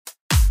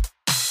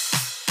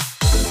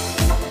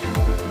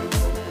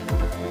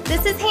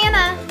This is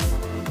Hannah.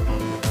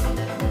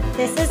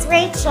 This is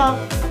Rachel.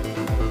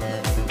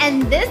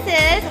 And this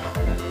is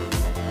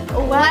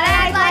What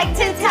I'd Like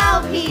to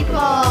Tell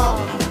People.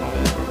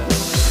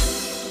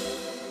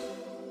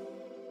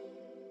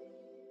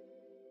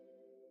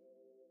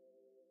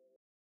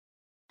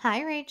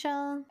 Hi,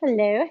 Rachel.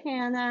 Hello,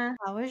 Hannah.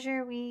 How was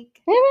your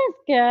week? It was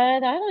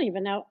good. I don't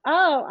even know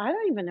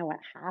what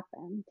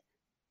happened.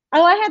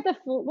 Oh, I had the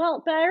flu.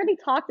 Well, but I already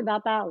talked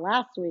about that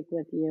last week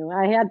with you.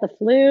 I had the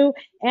flu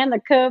and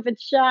the COVID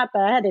shot,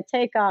 but I had to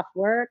take off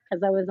work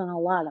because I was in a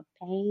lot of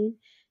pain.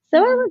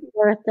 So it was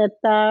worth it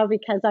though,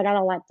 because I got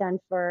a lot done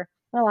for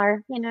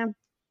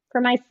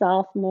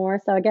myself more.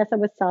 So I guess it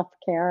was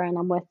self-care, and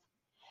I'm with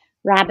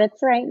rabbits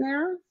right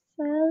now.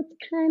 So it's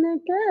kind of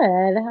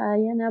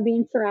good,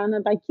 being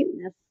surrounded by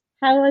cuteness.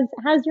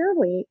 How's your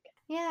week?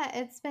 Yeah,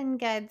 it's been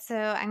good. So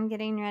I'm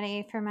getting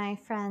ready for my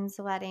friend's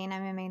wedding.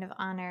 I'm a maid of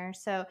honor.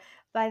 So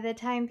by the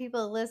time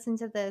people listen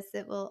to this,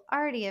 it will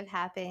already have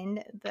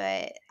happened.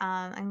 But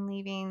I'm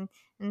leaving,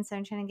 and so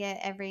I'm trying to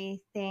get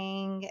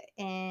everything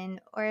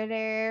in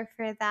order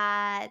for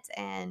that.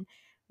 And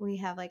we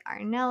have like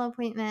our nail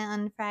appointment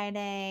on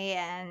Friday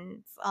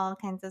and all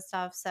kinds of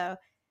stuff. So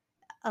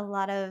a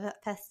lot of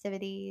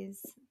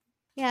festivities.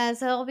 Yeah,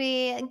 so I'll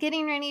be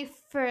getting ready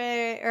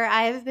or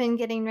I've been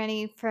getting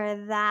ready for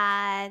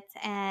that.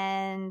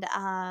 And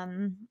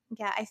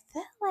yeah, I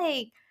feel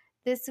like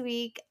this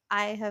week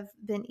I have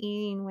been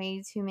eating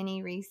way too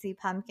many Reese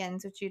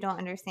pumpkins, which you don't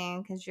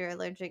understand because you're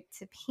allergic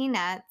to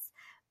peanuts.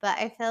 But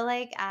I feel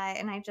like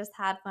I just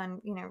had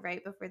one,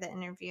 right before the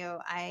interview.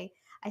 I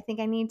think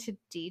I need to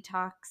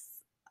detox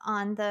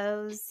on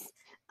those.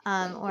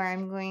 Or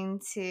I'm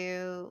going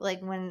to,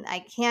 like, when I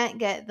can't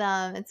get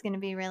them, it's going to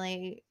be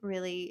really,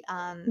 really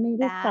Maybe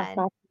stock bad.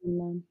 up on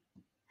them.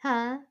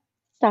 Huh?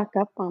 Stock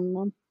up on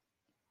them.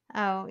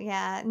 Oh,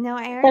 yeah. No,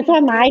 I That's already what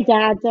did. my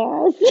dad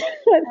does.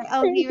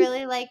 Oh, he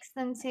really likes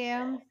them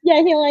too?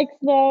 Yeah, he likes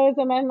those,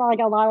 and then like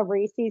a lot of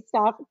Reese's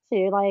stuff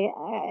too. Like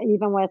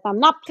even with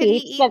not Could he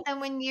Peeps, eat but them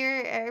when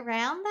you're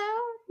around, though?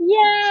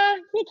 yeah,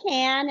 he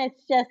can.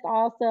 It's just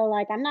also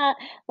like I'm not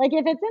like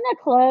if it's in a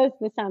closed.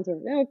 This sounds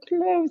weird. In a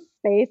closed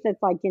space,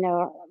 it's like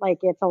like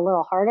it's a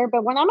little harder.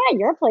 But when I'm at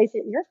your place,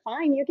 you're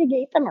fine. You could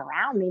eat them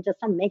around me, just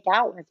don't make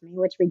out with me,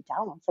 which we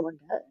don't, so we're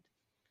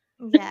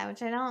good. Yeah,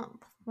 which I don't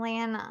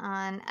plan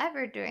on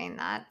ever doing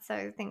that. So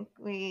I think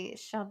we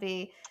shall I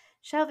be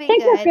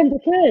think we're good. gonna be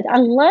good,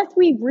 unless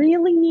we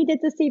really needed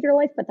to save your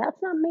life, but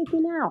that's not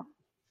making out.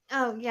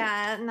 Oh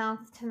yeah, mouth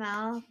to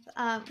mouth.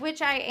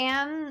 Which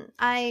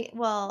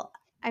well,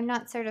 I'm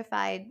not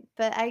certified,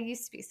 but I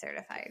used to be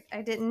certified.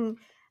 I didn't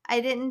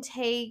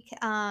take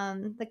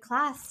the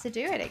class to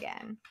do it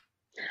again.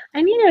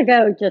 I need to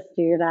go just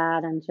do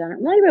that in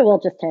general. Maybe we'll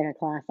just take a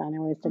class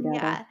anyways together.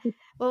 Yeah.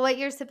 Well, what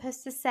you're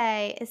supposed to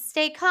say is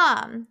stay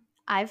calm.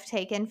 I've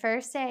taken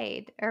first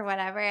aid or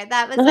whatever.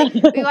 That was like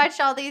we watched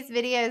all these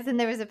videos and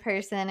there was a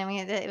person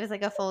and it was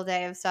like a full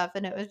day of stuff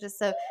and it was just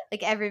so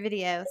like every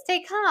video,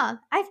 stay calm.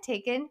 I've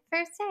taken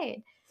first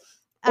aid.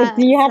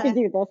 You have to So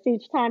do this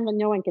each time, and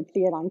no one can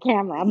see it on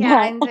camera,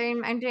 yeah, but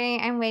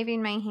I'm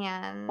waving my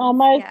hands.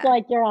 almost Yeah.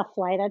 like you're a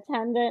flight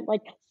attendant.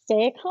 Like,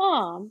 stay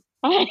calm.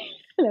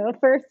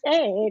 First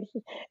aid.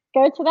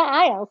 Go to the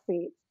aisle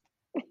seat.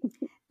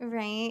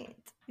 Right.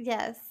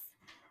 Yes.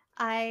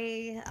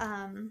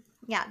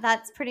 Yeah,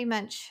 that's pretty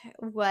much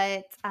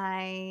what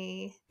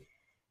I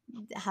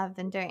have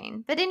been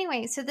doing. But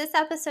anyway, so this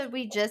episode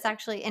we just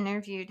actually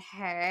interviewed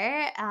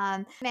her,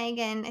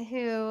 Megan,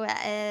 who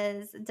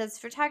does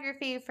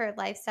photography for a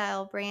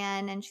lifestyle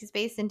brand, and she's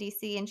based in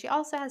DC, and she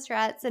also has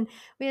Tourette's. And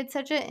we had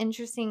such an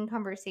interesting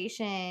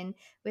conversation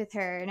with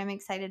her, and I'm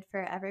excited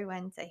for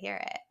everyone to hear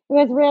it. It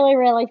was really,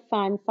 really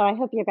fun. So I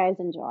hope you guys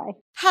enjoy.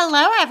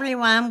 Hello,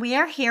 everyone. We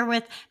are here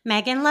with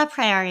Megan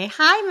LaPrairie.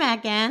 Hi,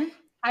 Megan.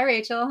 Hi,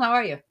 Rachel. How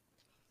are you?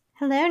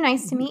 Hello,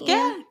 nice to meet you.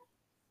 Good.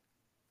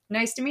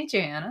 Nice to meet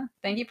you, Anna.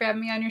 Thank you for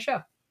having me on your show.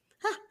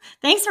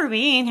 Thanks for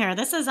being here.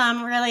 This is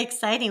really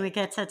exciting. We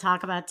get to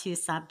talk about two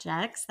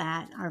subjects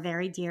that are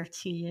very dear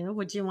to you.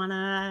 Would you want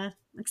to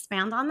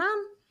expand on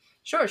them?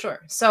 Sure.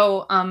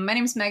 So my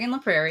name is Megan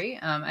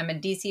LaPrairie. I'm a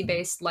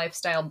DC-based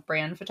lifestyle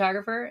brand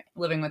photographer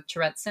living with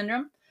Tourette's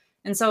syndrome.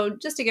 And so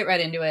just to get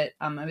right into it,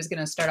 I was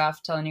going to start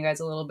off telling you guys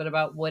a little bit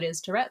about what is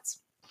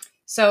Tourette's.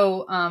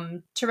 So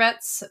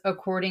Tourette's,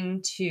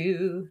 according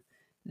to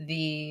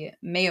the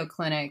Mayo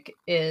Clinic,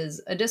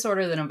 is a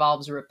disorder that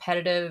involves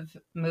repetitive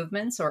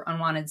movements or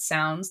unwanted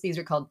sounds. These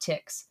are called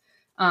tics.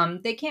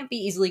 They can't be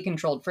easily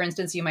controlled. For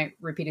instance, you might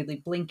repeatedly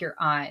blink your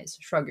eyes,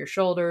 shrug your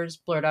shoulders,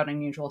 blurt out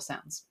unusual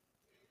sounds.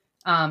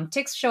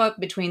 Tics show up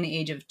between the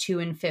age of 2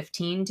 and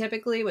 15,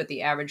 typically, with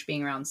the average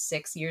being around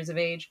 6 years of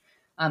age.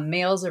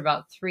 Males are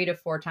about 3 to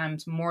 4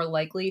 times more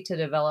likely to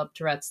develop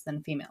Tourette's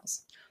than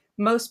females.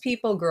 Most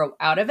people grow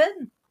out of it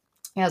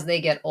as they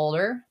get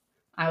older.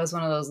 I was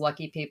one of those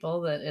lucky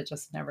people that it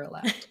just never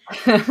left.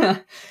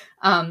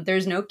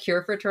 There's no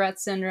cure for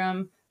Tourette's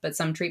syndrome, but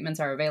some treatments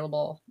are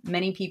available.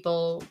 Many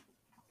people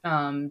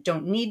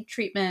don't need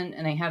treatment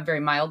and they have very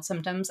mild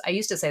symptoms. I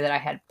used to say that I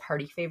had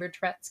party favor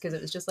Tourette's because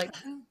it was just like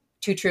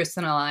two truths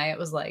and a lie. It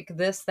was like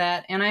this,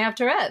 that, and I have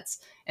Tourette's.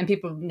 And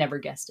people never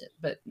guessed it.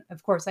 But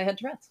of course I had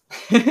Tourette's.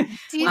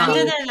 Do you When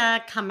did think,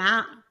 it come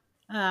out?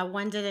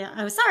 When did it?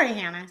 Oh, sorry,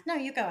 Hannah. No,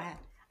 you go ahead.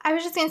 I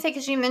was just going to say,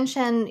 because you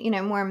mentioned,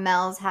 more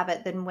males have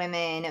it than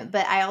women,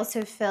 but I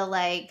also feel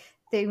like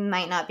they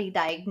might not be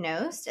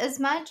diagnosed as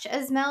much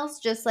as males,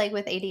 just like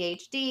with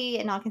ADHD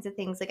and all kinds of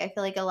things. Like, I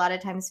feel like a lot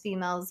of times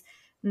females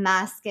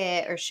mask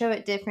it or show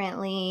it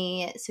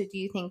differently. So do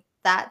you think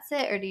that's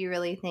it? Or do you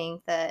really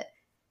think that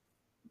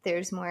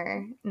there's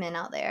more men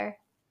out there?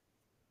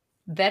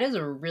 That is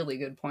a really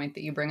good point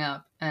that you bring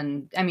up.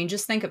 And I mean,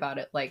 just think about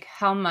it. Like,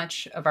 how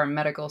much of our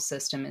medical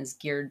system is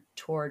geared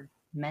toward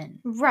men?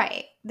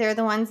 Right. They're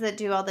the ones that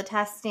do all the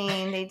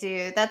testing. They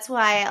do. That's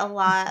why a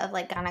lot of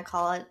like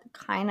gynecological,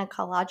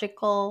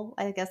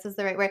 I guess is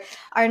the right word,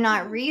 are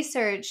not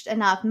researched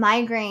enough.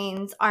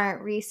 Migraines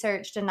aren't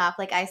researched enough.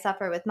 Like I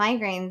suffer with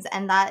migraines,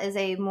 and that is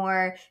a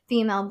more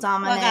female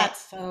dominant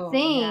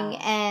thing. Yeah.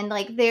 And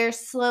like they're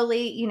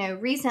slowly,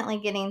 recently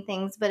getting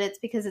things, but it's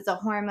because it's a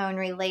hormone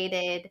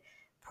related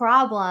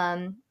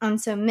problem, and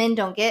so men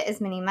don't get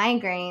as many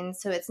migraines,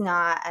 so it's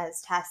not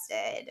as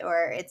tested,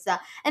 or it's not,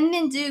 and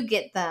men do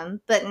get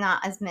them but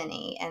not as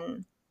many,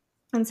 and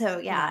so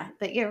yeah,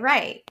 but you're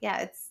right, yeah,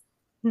 it's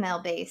male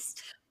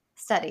based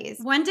studies.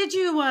 When did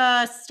you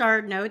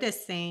start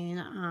noticing?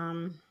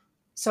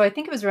 So I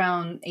think it was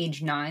around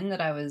age 9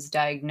 that I was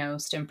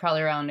diagnosed, and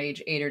probably around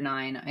age 8 or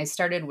 9 I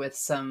started with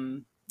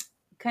some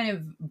kind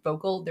of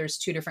vocal, there's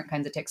two different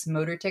kinds of tics,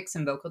 motor tics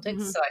and vocal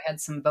tics. So I had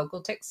some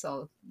vocal tics.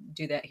 I'll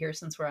do that here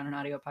since we're on an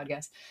audio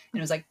podcast. And it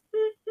was like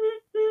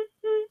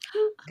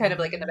kind of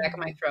like in the back of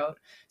my throat,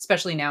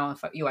 especially now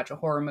if you watch a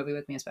horror movie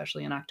with me,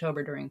 especially in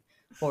October during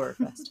Horror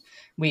Fest.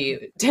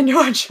 We tend to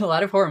watch a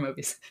lot of horror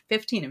movies,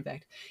 15 in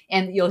fact,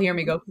 and you'll hear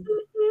me go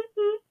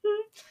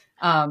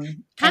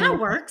kind of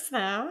works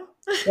though.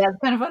 Yeah, it's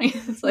kind of funny.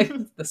 It's like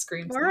the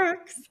scream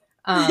works.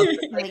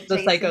 Like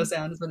the psycho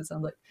sound is what it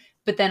sounds like.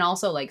 But then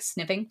also like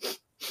sniffing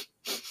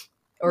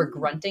or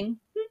grunting,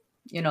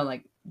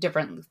 like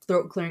different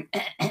throat clearing.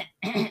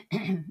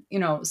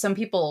 Some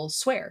people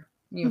swear.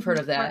 You've heard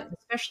of that,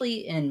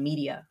 especially in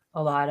media.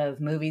 A lot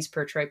of movies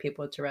portray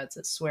people with Tourette's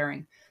as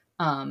swearing.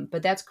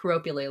 But that's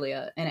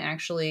coropulalia. And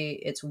actually,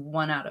 it's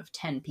 1 out of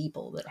 10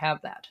 people that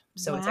have that.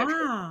 So It's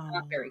actually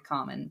not very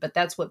common. But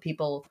that's what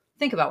people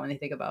think about when they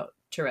think about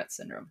Tourette's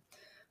syndrome.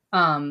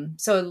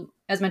 So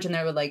as mentioned,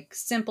 there were like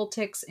simple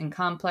tics and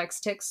complex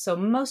tics. So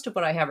most of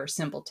what I have are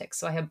simple tics.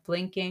 So I have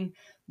blinking,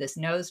 this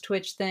nose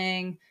twitch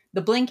thing.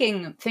 The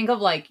blinking, think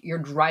of like you're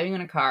driving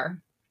in a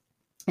car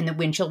and the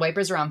windshield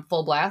wipers are on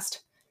full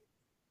blast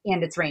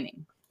and it's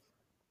raining.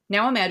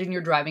 Now imagine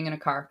you're driving in a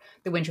car,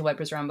 the windshield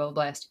wipers are on full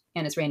blast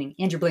and it's raining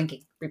and you're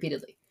blinking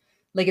repeatedly.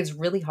 Like it's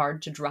really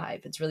hard to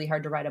drive. It's really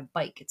hard to ride a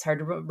bike. It's hard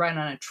to ride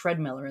on a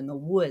treadmill or in the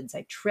woods.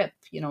 I trip,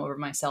 over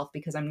myself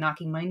because I'm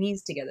knocking my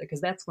knees together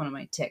because that's one of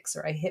my tics.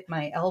 Or I hit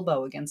my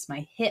elbow against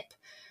my hip,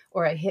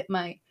 or I hit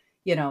my,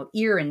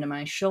 ear into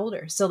my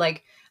shoulder. So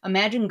like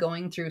imagine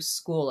going through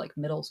school, like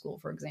middle school,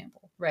 for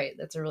example, right?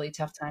 That's a really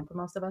tough time for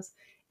most of us.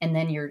 And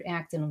then you're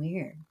acting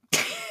weird.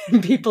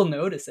 People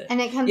notice it. And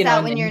it comes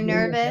out when you're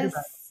nervous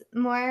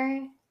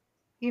more,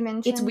 you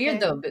mentioned. It's weird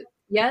though, but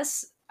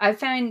yes, I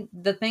find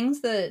the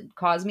things that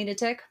cause me to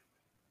tic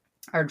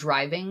are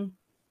driving,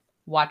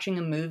 watching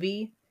a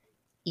movie,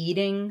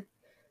 eating.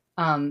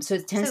 So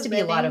it tends to be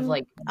a lot of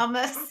like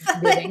almost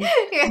living.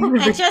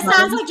 It just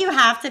sounds like you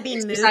have to be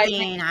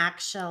moving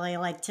actually,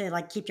 like to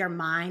like keep your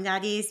mind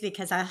at ease,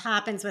 because that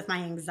happens with my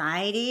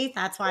anxiety.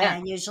 That's why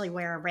I usually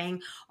wear a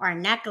ring or a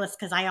necklace,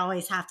 because I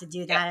always have to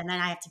do that, and then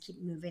I have to keep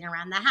moving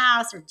around the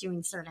house or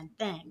doing certain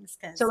things.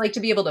 So like to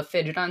be able to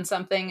fidget on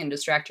something and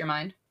distract your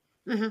mind.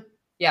 Mm-hmm.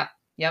 Yeah.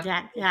 Yep.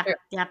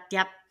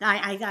 Yep.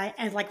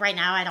 I like right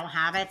now I don't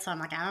have it, so I'm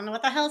like, I don't know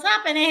what the hell's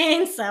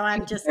happening. So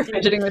I'm just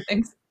fidgeting with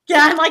things.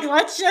 Yeah, I'm like,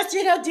 let's just,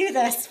 do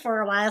this for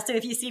a while. So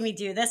if you see me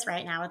do this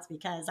right now, it's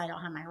because I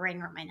don't have my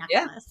ring or my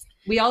necklace.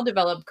 Yeah. We all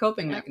develop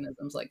coping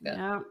mechanisms like that.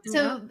 Yeah.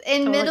 So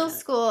in middle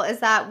school, is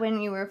that when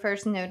you were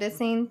first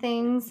noticing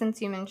things?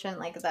 Since you mentioned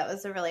like that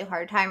was a really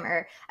hard time,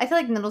 or I feel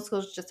like middle school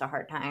is just a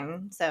hard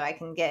time. So I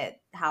can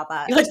get how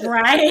that.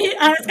 Right.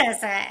 I was going to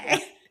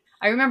say.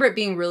 I remember it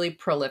being really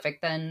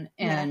prolific then,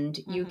 and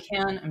you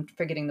can, I'm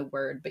forgetting the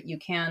word, but you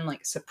can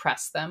like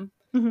suppress them.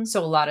 Mm-hmm.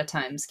 So a lot of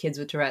times kids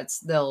with Tourette's,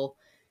 they'll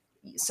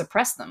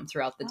suppress them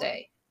throughout the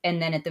day.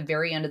 And then at the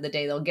very end of the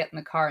day, they'll get in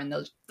the car and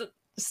they'll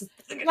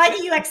like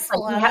you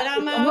explode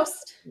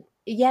almost.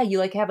 Yeah. You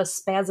like have a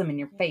spasm in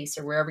your face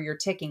or wherever you're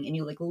ticking, and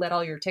you like let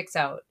all your tics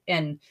out.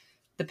 And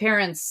the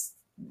parents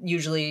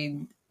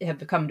usually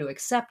have come to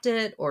accept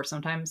it, or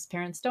sometimes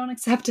parents don't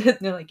accept it.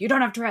 They're like, you don't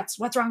have Tourette's.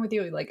 What's wrong with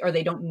you? Like, or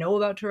they don't know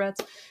about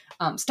Tourette's.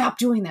 Stop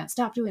doing that.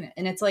 Stop doing it.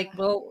 And it's like,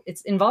 well,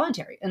 it's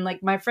involuntary. And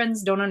like my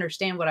friends don't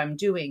understand what I'm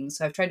doing.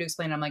 So I've tried to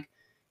explain. I'm like,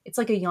 it's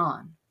like a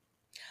yawn.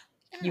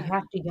 You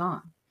have to yawn.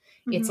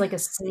 Mm-hmm. It's like a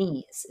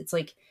sneeze. It's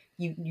like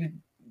you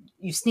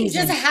sneeze.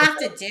 You just have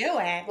to do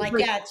it. Like,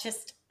 it's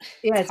just.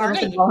 Yeah, It's it's almost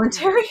hard.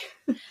 involuntary.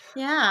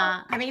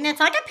 Yeah. I mean, it's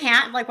like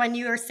like when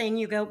you were saying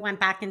you went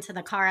back into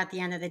the car at the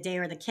end of the day,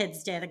 or the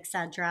kids did,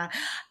 etc.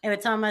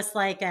 It's almost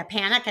like a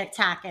panic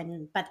attack,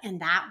 but in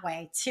that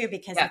way too,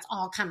 because Yeah. it's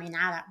all coming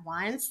out at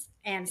once.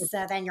 And It's-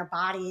 so then your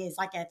body is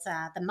like, it's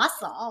the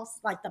muscles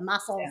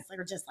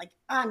are just like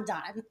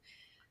undone.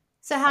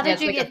 So how Yeah, did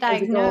it's you like a get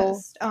physical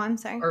diagnosed? Oh, I'm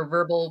sorry. or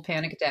verbal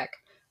panic attack.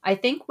 I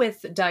think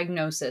with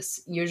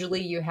diagnosis,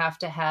 usually you have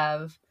to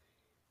have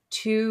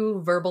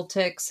 2 verbal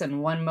tics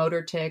and 1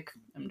 motor tic.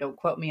 Don't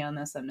quote me on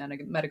this, I'm not a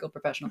medical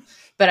professional.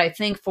 But I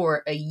think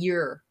for a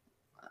year,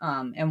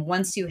 and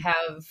once you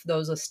have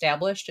those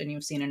established and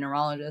you've seen a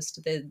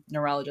neurologist, the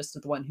neurologist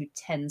is the one who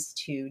tends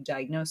to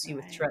diagnose you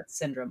with Right. Tourette's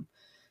syndrome.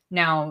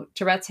 Now,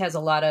 Tourette's has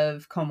a lot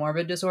of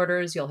comorbid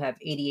disorders. You'll have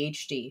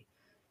ADHD,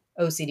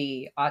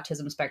 OCD,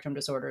 autism spectrum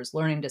disorders,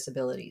 learning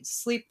disabilities,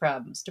 sleep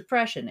problems,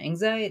 depression,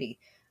 anxiety,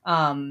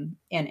 and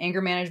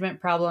anger management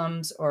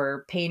problems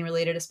or pain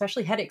related,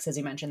 especially headaches, as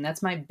you mentioned.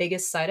 That's my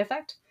biggest side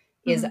effect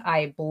is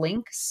I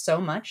blink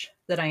so much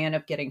that I end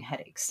up getting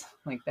headaches,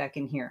 like back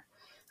in here,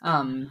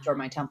 toward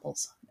my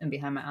temples and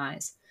behind my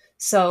eyes.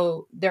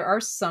 So there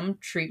are some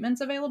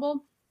treatments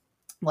available,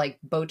 like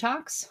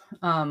Botox,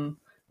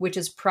 which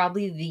is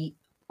probably the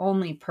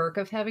only perk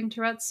of having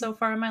Tourette's so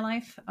far in my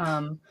life.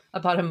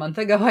 About a month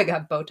ago, I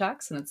got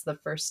Botox, and it's the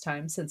first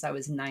time since I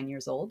was 9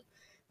 years old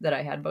that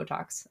I had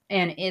Botox.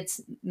 And it's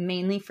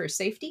mainly for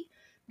safety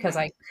because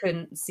I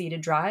couldn't see to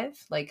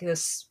drive like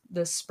this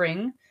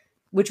spring,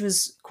 which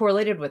was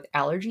correlated with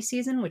allergy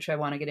season, which I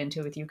want to get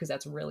into with you because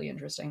that's really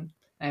interesting.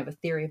 I have a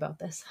theory about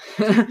this.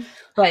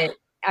 But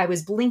I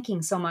was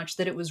blinking so much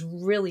that it was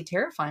really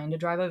terrifying to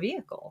drive a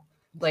vehicle.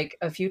 Like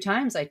a few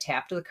times I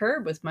tapped the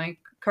curb with my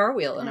car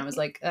wheel and I was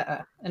like,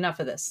 enough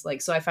of this.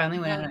 Like, so I finally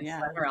went and I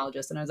saw a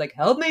neurologist and I was like,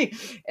 help me.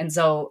 And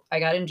so I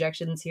got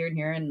injections here and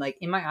here and like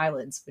in my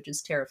eyelids, which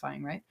is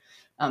terrifying, right?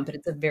 But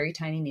it's a very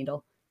tiny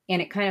needle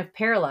and it kind of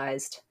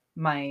paralyzed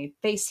my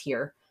face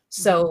here.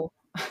 So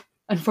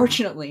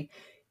unfortunately,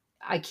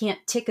 I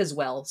can't tick as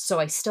well. So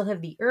I still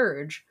have the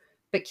urge,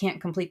 but can't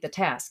complete the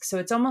task. So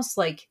it's almost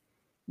like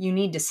you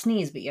need to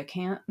sneeze, but you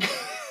can't.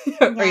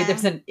 Or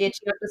there's an itch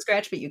you have to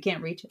scratch, but you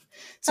can't reach it.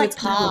 So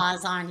it's like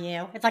pause on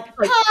you. It's like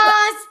like,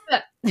 pause.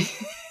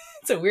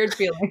 It's a weird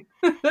feeling.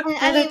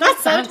 I mean, with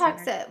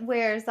Botox, it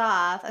wears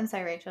off. I'm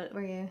sorry, Rachel.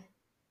 Were you?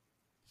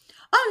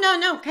 Oh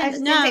no, with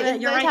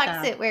you're Botox,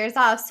 right, it wears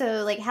off.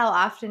 So, like, how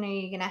often are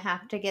you gonna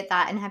have to get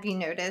that? And have you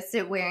noticed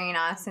it wearing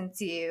off since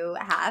you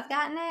have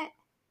gotten it?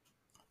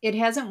 It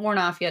hasn't worn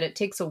off yet. It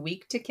takes a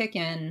week to kick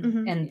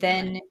in, and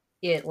then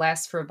it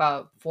lasts for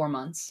about 4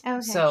 months.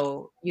 Okay.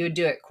 So you would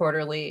do it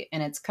quarterly,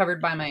 and it's covered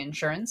by my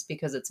insurance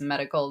because it's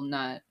medical,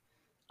 not.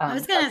 I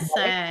was gonna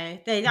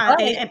say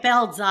it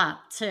builds up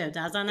too,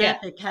 doesn't it?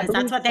 Because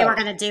that's what they were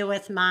gonna do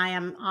with my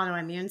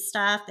autoimmune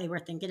stuff. They were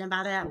thinking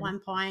about it at one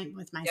point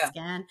with my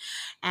skin,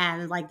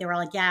 and like they were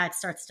like, yeah, it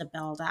starts to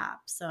build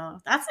up. So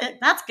that's it.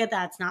 That's good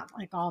that it's not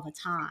like all the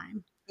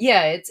time.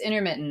 Yeah, it's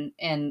intermittent,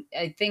 and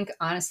I think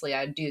honestly,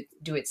 I do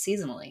it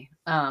seasonally.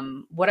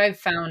 What I've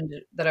found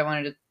that I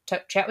wanted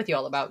to chat with you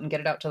all about and get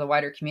it out to the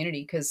wider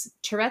community, because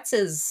Tourette's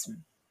is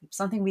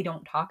something we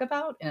don't talk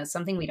about, and it's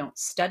something we don't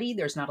study.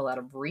 There's not a lot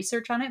of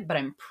research on it, but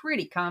I'm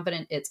pretty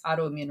confident it's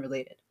autoimmune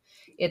related.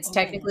 It's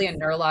technically a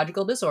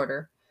neurological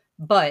disorder,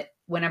 but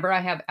whenever I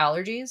have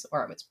allergies,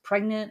 or I was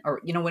pregnant, or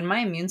when my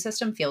immune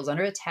system feels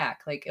under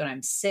attack, like when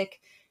I'm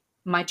sick,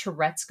 my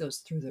Tourette's goes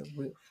through the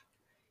roof.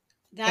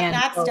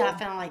 That's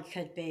definitely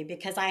could be,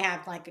 because I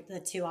have like the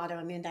 2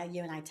 autoimmune that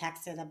you and I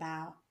texted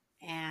about,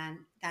 and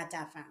that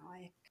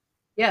definitely.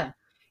 Yeah.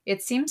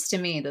 It seems to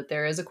me that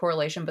there is a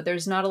correlation, but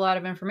there's not a lot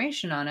of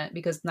information on it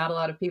because not a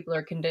lot of people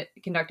are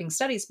conducting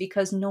studies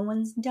because no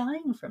one's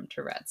dying from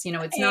Tourette's.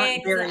 It's not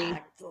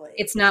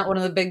it's not one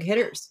of the big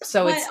hitters.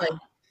 So it's like,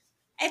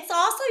 it's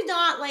also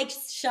not like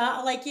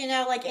shown, like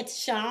it's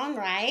shown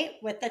right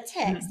with the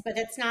tics, but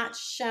it's not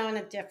shown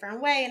a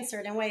different way in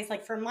certain ways.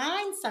 Like for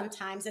mine,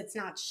 sometimes it's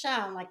not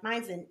shown. Like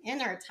mine's an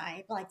inner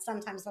type, like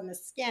sometimes on the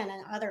skin,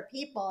 and other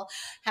people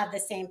have the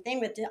same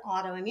thing with the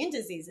autoimmune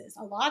diseases.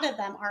 A lot of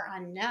them are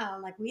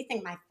unknown. Like we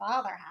think my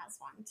father has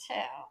one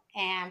too,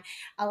 and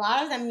a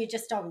lot of them you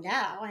just don't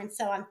know. And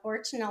so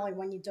unfortunately,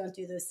 when you don't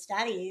do those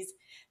studies,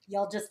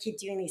 you'll just keep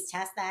doing these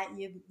tests that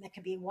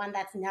could be one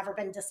that's never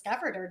been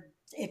discovered, or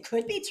it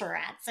could be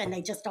Tourette's and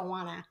they just don't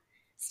want to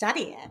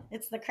study it.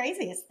 It's the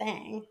craziest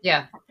thing.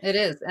 Yeah, it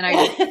is. And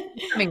I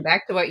coming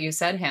back to what you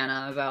said,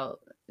 Hannah, about,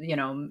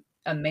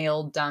 a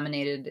male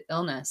dominated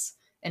illness.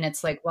 And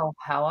it's like, well,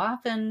 how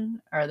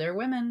often are there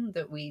women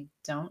that we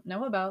don't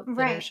know about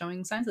that are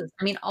showing signs of this?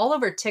 I mean, all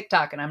over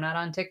TikTok, and I'm not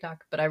on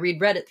TikTok, but I read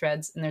Reddit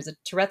threads, and there's a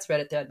Tourette's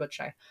Reddit thread, which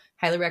I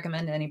highly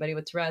recommend to anybody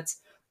with Tourette's,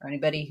 or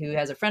anybody who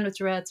has a friend with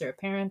Tourette's, or a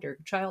parent or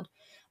a child.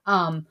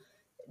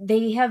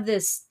 They have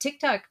this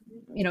TikTok,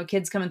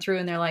 kids coming through,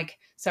 and they're like,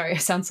 sorry, I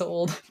sound so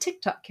old.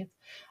 TikTok kids.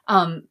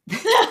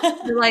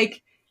 They're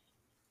like,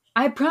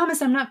 I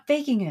promise I'm not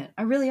faking it.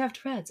 I really have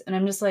Tourette's. And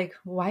I'm just like,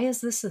 why is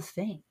this a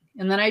thing?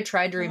 And then I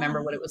tried to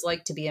remember what it was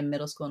like to be in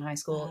middle school and high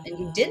school, and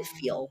you did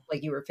feel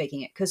like you were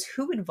faking it, because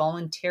who would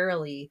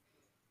voluntarily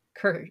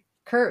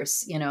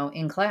curse,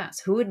 in class?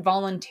 Who would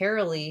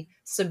voluntarily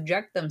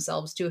subject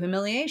themselves to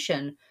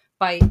humiliation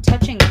by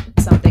touching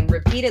something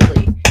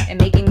repeatedly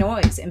and making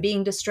noise and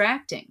being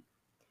distracting?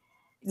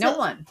 No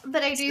one.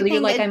 But I do So you're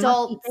think like, I must be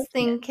adults faking it.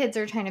 think kids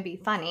are trying to be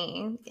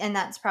funny, and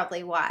that's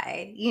probably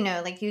why.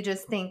 Like you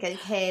just think a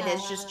kid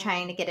is just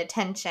trying to get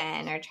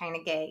attention or trying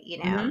to get,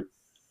 Mhm.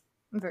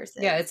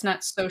 versus. Yeah, it's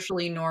not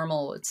socially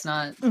normal. It's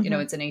not,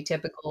 Mhm. it's an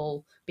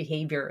atypical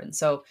behavior. And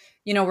so,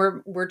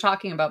 we're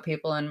talking about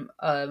people in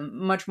a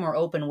much more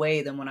open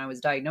way than when I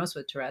was diagnosed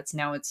with Tourette's.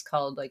 Now it's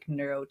called like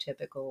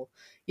neurotypical,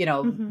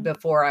 Mhm.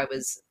 before I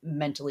was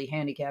mentally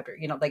handicapped, or,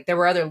 like there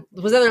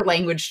was other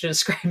language to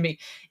describe me.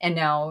 And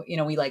now,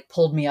 we like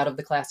pulled me out of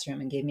the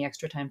classroom and gave me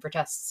extra time for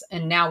tests.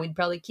 And now we'd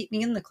probably keep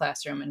me in the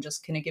classroom and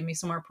just kind of give me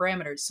some more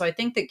parameters. So I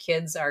think that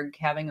kids are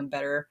having a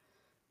better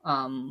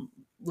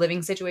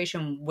living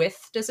situation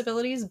with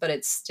disabilities, but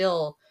it's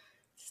still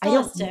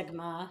Still a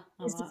stigma.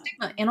 It's a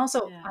stigma. And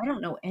also, Yeah. I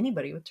don't know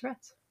anybody with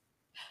Tourette's.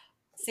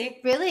 See,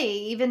 Really,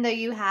 even though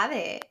you have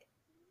it.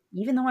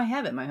 Even though I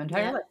have it my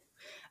entire Yeah.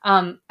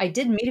 life. I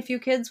did meet a few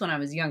kids when I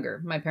was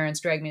younger. My parents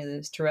dragged me to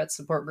these Tourette's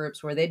support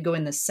groups where they'd go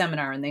in this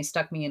seminar and they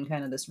stuck me in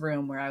kind of this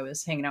room where I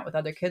was hanging out with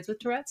other kids with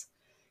Tourette's.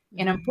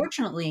 And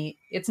unfortunately,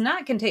 it's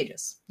not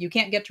contagious. You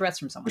can't get Tourette's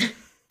from someone.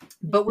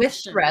 But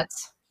with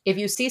Tourette's, if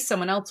you see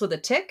someone else with a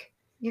tic,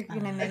 You're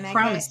gonna mimic I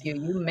promise it. you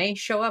may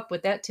show up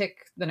with that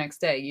tic the next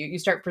day. You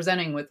start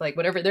presenting with like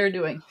whatever they're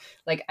doing.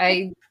 Like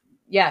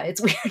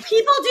it's weird.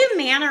 People do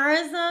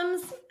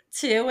mannerisms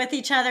too with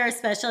each other,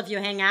 especially if you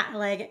hang out.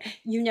 Like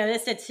you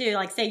notice it too.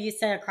 Like say you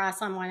sit across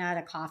someone at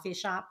a coffee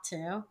shop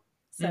too.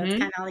 So it's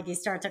kind of like you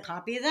start to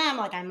copy them.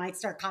 Like I might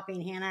start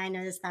copying Hannah. I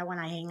noticed that when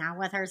I hang out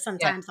with her,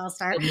 sometimes I'll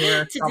start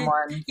mirror to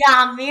someone.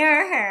 I'll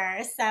mirror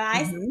her. So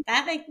I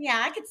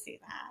could see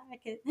that. I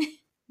could.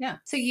 Yeah.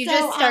 So you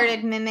just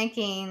started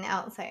mimicking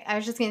outside. I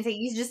was just going to say,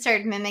 you just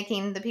started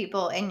mimicking the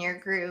people in your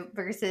group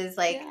versus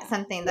like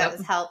something that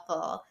was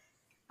helpful.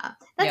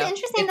 That's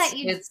interesting that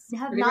you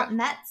have not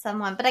met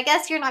someone, but I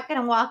guess you're not going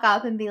to walk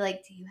up and be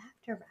like, do you have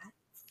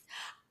Tourette's?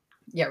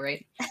 Yeah,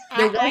 right.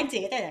 I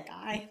dated a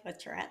guy with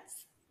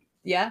Tourette's.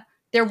 Yeah.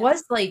 There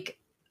was like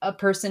a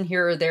person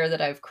here or there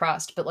that I've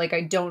crossed, but like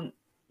I don't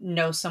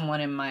know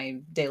someone in my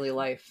daily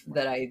life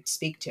that I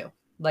speak to.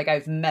 Like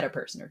I've met a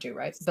person or two,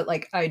 right? But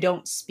like I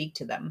don't speak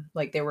to them.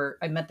 Like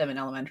I met them in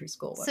elementary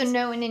school. So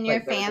no one in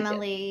your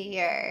family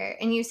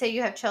and you say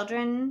you have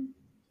children?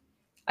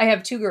 I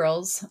have two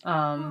girls,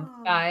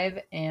 5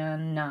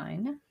 and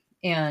 9,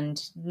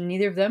 and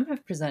neither of them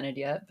have presented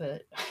yet,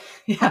 but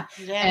yeah.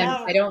 And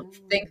I don't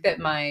think that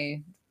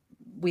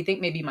we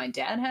think maybe my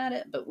dad had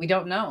it, but we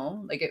don't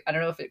know. Like, I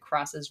don't know if it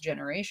crosses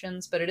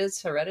generations, but it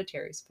is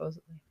hereditary,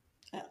 supposedly.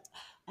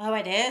 Oh,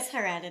 it is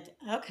hereditary.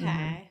 Okay.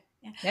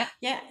 Mm-hmm.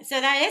 Yeah. So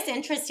that is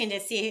interesting to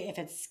see if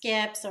it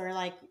skips or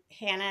like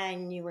Hannah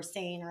and you were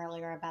saying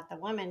earlier about the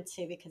woman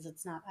too, because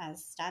it's not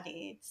as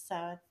studied.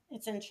 So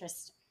it's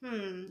interesting.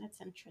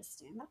 That's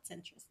interesting. That's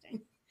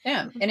interesting.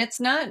 Yeah, and it's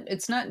not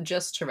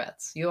just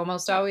Tourette's. You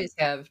almost always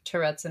have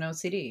Tourette's and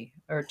OCD,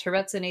 or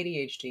Tourette's and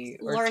ADHD,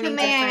 or learning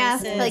may I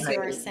ask, like, you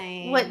were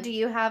saying. What do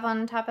you have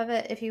on top of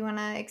it if you want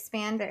to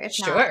expand, or if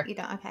Sure. not, you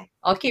don't? Okay,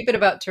 I'll keep it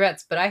about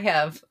Tourette's, but I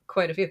have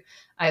quite a few.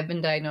 I've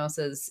been diagnosed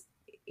as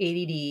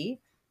ADD,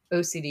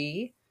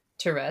 OCD,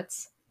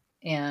 Tourette's,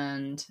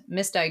 and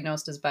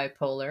misdiagnosed as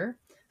bipolar.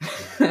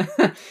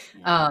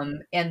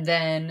 And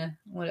then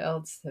what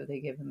else have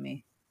they given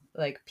me?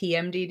 Like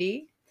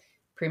PMDD,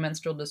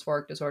 premenstrual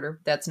dysphoric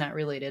disorder. That's not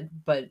related,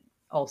 but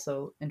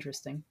also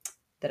interesting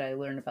that I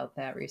learned about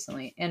that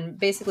recently. And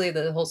basically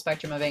the whole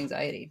spectrum of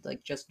anxiety,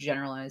 like just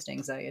generalized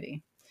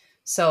anxiety.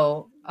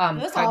 So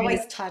those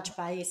always touch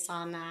base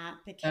on that.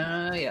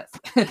 Yes.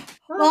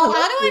 Well,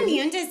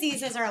 autoimmune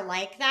diseases are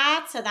like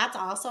that. So that's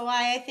also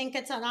why I think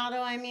it's an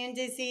autoimmune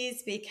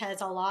disease, because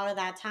a lot of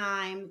that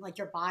time, like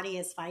your body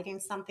is fighting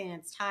something,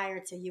 it's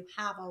tired. So you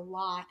have a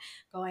lot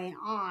going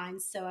on.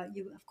 So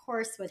you, of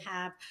course, would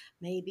have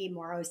maybe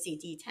more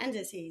OCD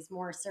tendencies,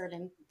 more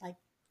certain like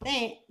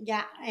thing.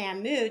 Yeah.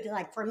 And mood.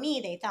 Like for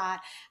me, they thought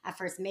at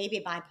first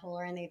maybe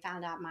bipolar, and they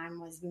found out mine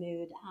was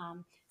mood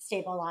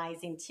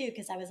stabilizing too,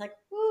 because I was like,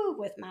 woo,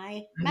 with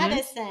my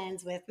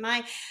medicines, with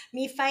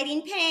me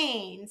fighting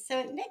pain. So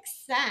it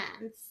makes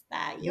sense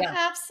that you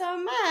have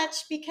so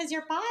much because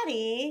your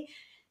body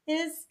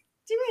is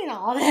doing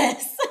all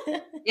this.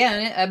 Yeah,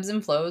 and it ebbs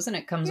and flows, and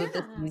it comes with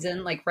the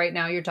season. Like right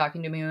now, you're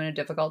talking to me in a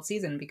difficult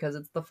season because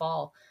it's the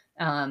fall.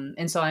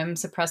 And so I'm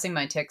suppressing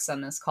my tics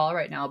on this call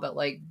right now, but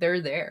like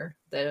they're there.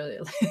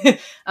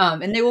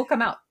 And they will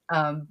come out.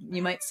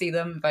 You might see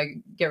them if I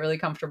get really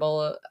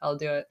comfortable. I'll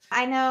do it.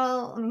 I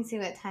know. Let me see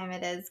what time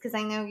it is, because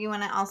I know you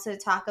want to also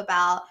talk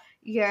about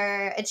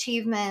your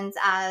achievements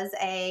as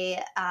a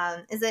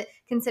is it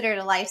considered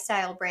a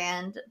lifestyle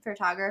brand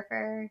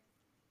photographer?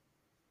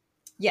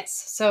 Yes.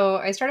 So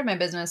I started my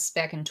business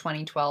back in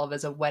 2012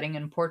 as a wedding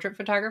and portrait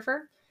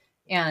photographer.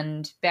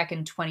 And back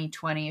in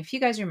 2020, if you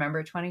guys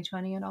remember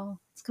 2020 at all,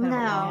 it's kind No,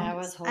 of a long. Yeah, it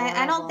was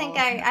I don't think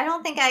horrible. I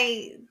don't think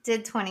I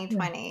did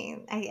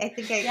 2020. I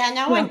think Yeah,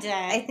 no one did.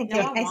 I think No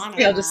one I wanted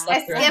We all skipped just that.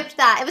 slept I through it. skipped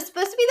that. It was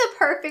supposed to be the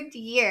perfect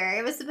year.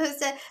 It was supposed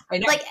to I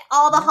know. like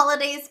all the Yeah.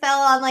 holidays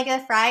fell on like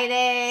a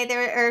Friday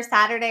or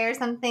Saturday or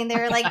something. They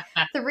were like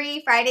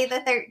 3 Friday the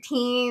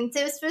 13th.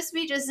 It was supposed to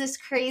be just this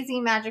crazy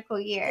magical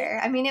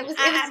year. I mean, it was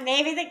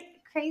Maybe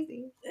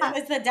crazy. it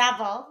was the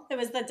devil. It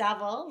was the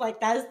devil. Like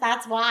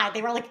that's why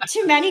they were like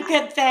too many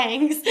good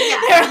things.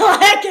 Yeah. They're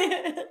like,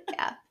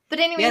 Yeah. But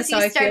anyways, Yeah, so you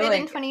I feel started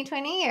in like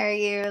 2020, or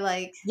you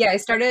like? yeah, I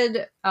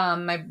started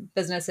my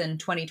business in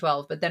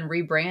 2012, but then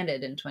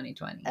rebranded in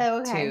 2020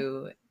 Oh, okay.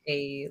 to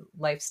a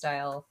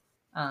lifestyle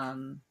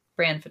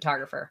brand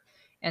photographer.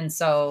 And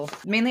so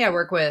mainly I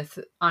work with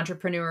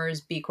entrepreneurs,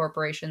 B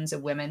corporations,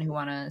 and women who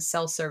want to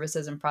sell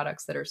services and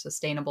products that are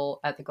sustainable,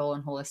 ethical,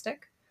 and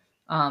holistic.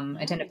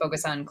 I tend to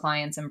focus on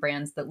clients and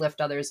brands that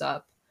lift others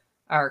up,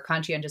 are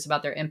conscientious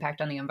about their impact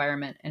on the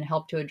environment, and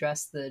help to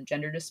address the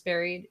gender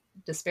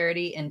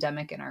disparity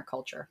endemic in our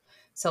culture.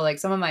 So, like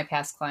some of my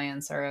past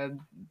clients are a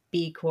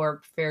B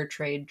Corp fair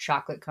trade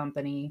chocolate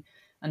company.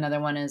 Another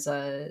one is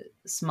a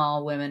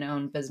small women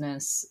owned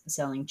business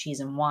selling cheese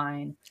and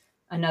wine.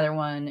 Another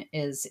one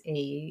is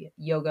a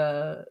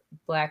yoga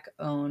Black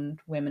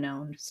owned, women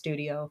owned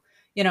studio.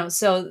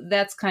 So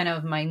that's kind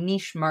of my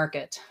niche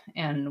market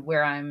and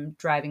where I'm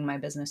driving my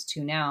business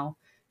to now,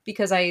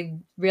 because I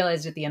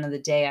realized at the end of the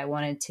day, I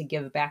wanted to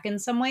give back in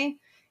some way.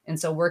 And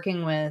so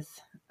working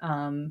with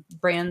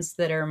brands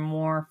that are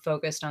more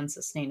focused on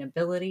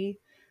sustainability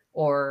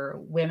or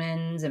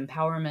women's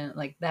empowerment,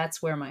 like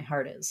that's where my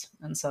heart is.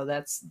 And so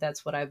that's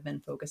what I've been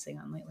focusing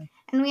on lately.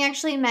 And we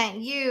actually met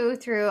you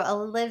through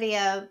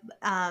Olivia.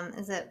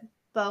 Is it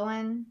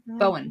Bowen?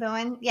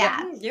 Bowen.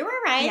 Yeah. you were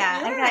right. Yeah,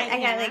 You were I got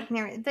Hannah. like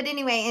near, but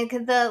anyway,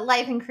 because the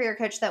life and career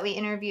coach that we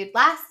interviewed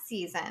last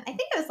season, I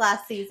think it was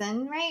last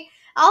season, right?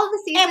 All of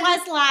the seasons. It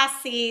was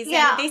last season.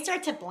 Yeah. They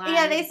start to blend.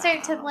 Yeah, they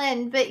start to though.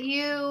 blend. But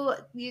you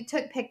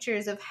took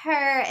pictures of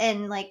her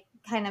and like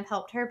kind of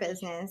helped her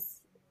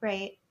business,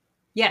 right?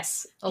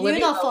 Yes, Olivia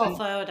Beautiful Bowen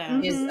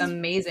photos. is Mhm.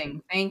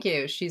 amazing. Thank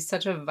you. She's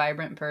such a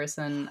vibrant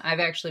person. I've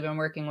actually been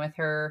working with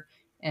her,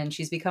 and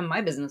she's become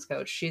my business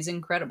coach. She's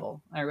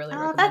incredible. I really Oh,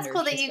 recommend that's her.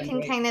 cool that She's you been can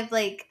great. kind of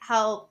like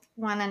help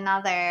one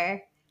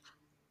another.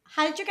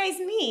 How did you guys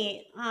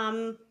meet?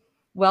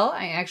 Well,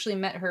 I actually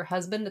met her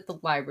husband at the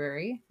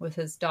library with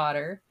his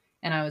daughter,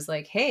 and I was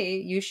like, "Hey,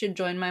 you should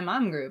join my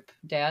mom group,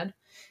 Dad."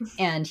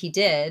 And he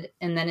did,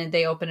 and then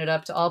they opened it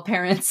up to all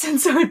parents, and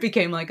so it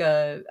became like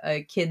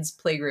a kids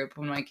play group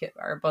when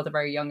both of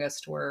our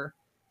youngest were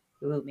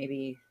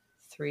maybe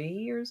 4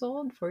 years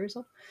old.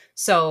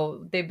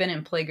 So they've been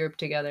in playgroup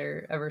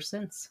together ever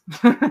since.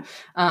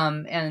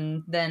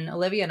 And then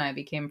Olivia and I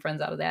became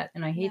friends out of that.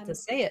 And I hate to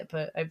say it,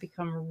 but I've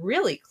become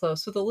really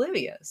close with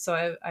Olivia.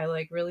 So I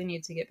like really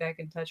need to get back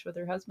in touch with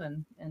her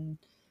husband, and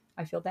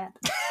I feel bad.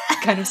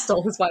 Kind of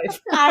stole his wife.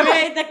 All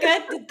right.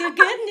 The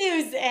good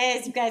news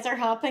is you guys are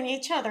helping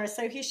each other,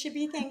 so he should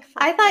be thankful.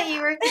 I thought you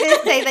were going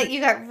to say that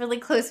you got really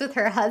close with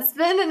her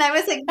husband, and I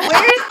was like,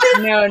 "Where's this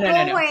No.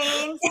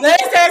 going?"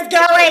 This is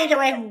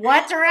going in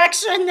what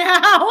direction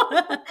now?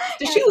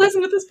 Does she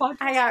listen to this podcast?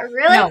 I got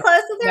really No,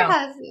 close with her no.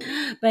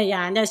 husband. But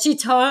yeah, no, she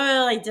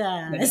totally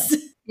does.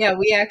 Yeah,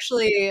 we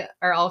actually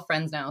are all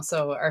friends now.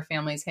 So our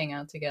families hang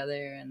out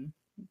together, and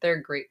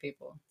they're great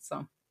people.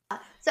 So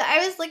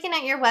I was looking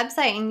at your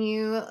website, and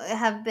you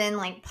have been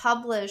like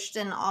published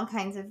in all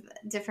kinds of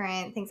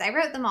different things. I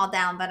wrote them all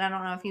down, but I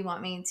don't know if you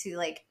want me to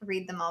like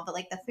read them all. But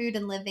like the Food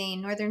and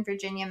Living, Northern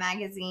Virginia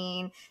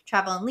Magazine,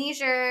 Travel and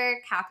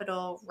Leisure,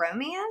 Capital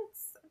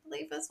Romance, I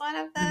believe was one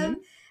of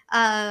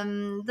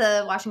them.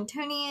 The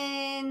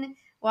Washingtonian,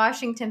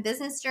 Washington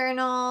Business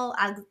Journal,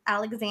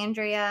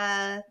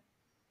 Alexandria.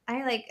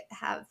 I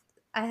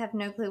have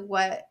no clue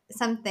what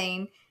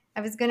something. I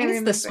was going to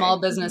remember. It's the Small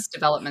Business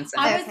Development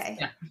Center. Okay.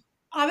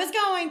 I was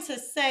going to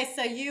say,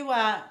 so you,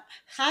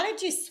 how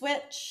did you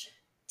switch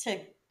to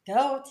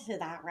go to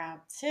that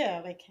route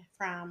too? Like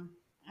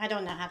I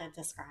don't know how to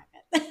describe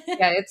it.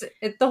 Yeah,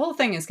 the whole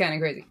thing is kind of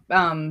crazy.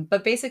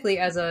 But basically,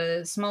 as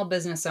a small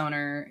business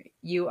owner,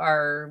 you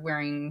are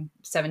wearing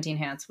 17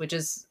 hats, which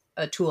is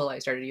a tool I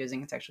started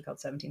using. It's actually called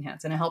 17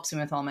 Hats, and it helps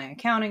me with all my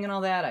accounting and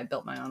all that. I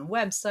built my own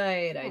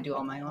website. I do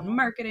all my own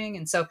marketing.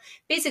 And so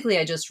basically,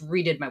 I just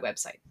redid my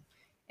website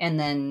and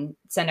then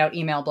send out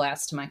email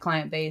blasts to my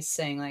client base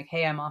saying like,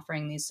 hey, I'm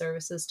offering these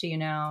services to you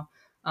now.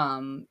 A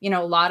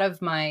lot of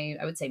I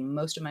would say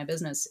most of my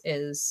business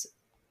is,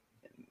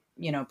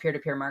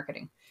 peer-to-peer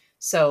marketing.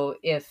 So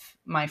if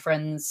my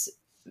friends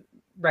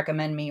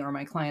recommend me or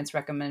my clients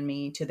recommend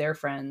me to their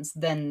friends,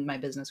 then my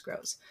business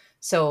grows.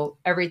 So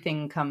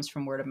everything comes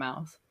from word of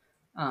mouth,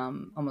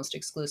 almost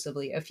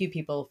exclusively. A few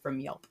people from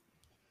Yelp.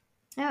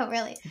 Oh,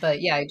 really?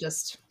 But yeah, I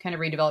just kind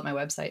of redeveloped my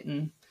website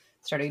and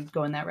started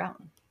going that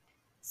route.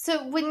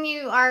 So when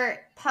you are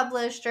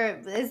published,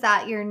 or is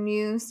that your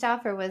new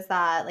stuff, or was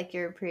that like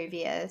your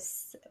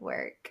previous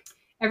work?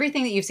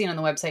 Everything that you've seen on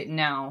the website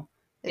now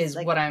is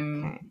like what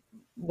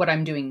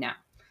I'm doing now.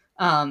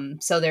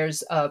 So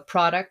there's a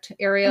product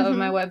area of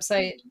my Mhm.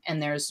 website,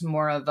 and there's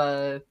more of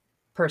a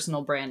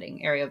personal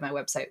branding area of my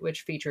website,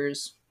 which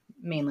features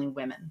mainly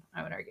women,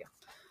 I would argue.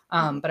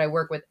 But I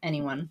work with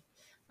anyone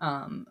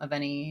of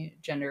any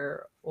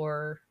gender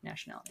or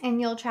nationality. And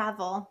you'll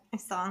travel, I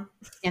saw.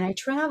 And I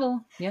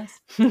travel, yes.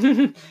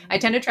 I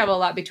tend to travel a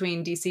lot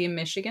between DC and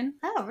Michigan,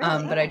 Oh,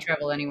 really? but I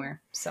travel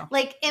anywhere. So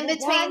Like in Why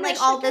between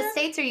like all the Michigan?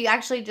 states, or you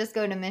actually just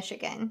go to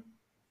Michigan?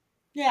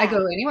 I Yeah.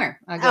 go anywhere.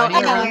 I go Oh,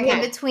 anywhere okay, around you're the in Okay.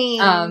 world.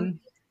 between.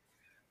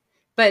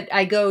 But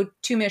I go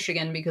to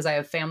Michigan because I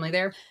have family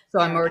there. So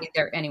I'm There we already go.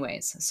 there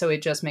anyways. So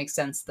it just makes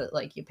sense that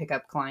like you pick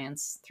up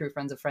clients through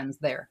friends of friends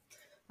there.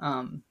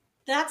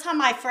 That's how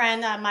my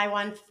friend, my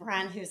one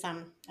friend who's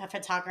a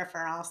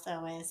photographer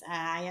also is.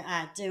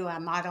 I do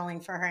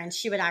modeling for her, and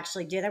she would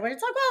actually do that. Where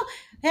it's like, well,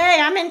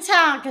 hey, I'm in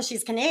town because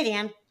she's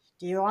Canadian.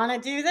 Do you want to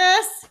do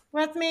this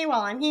with me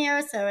while I'm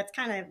here? So it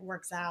kind of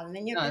works out, and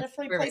then you No, get a it's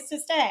free perfect. place to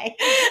stay.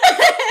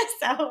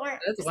 So it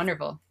works. That's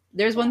wonderful.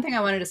 There's one thing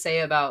I wanted to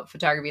say about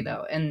photography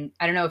though, and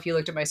I don't know if you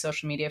looked at my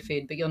social media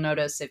feed, but you'll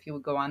notice if you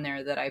would go on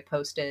there that I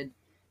posted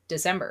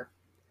December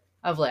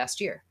of last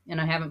year,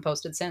 and I haven't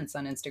posted since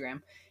on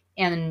Instagram.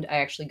 And I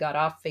actually got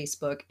off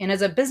Facebook. And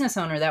as a business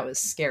owner, that was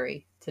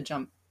scary to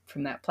jump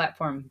from that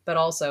platform, but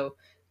also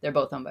they're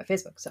both owned by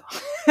Facebook, so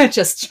it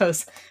just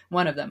chose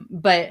one of them.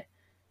 But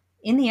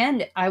in the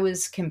end, I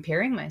was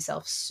comparing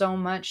myself so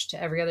much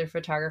to every other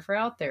photographer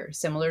out there,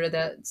 similar to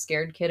that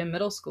scared kid in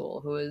middle school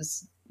who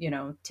was,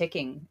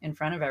 ticking in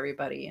front of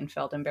everybody and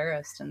felt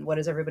embarrassed. And what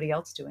is everybody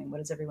else doing? What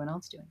is everyone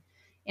else doing?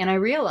 And I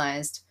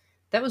realized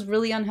that was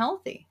really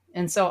unhealthy.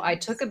 And so I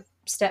took a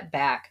step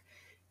back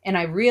and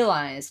I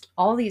realized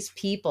all these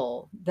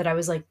people that I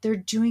was like, they're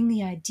doing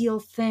the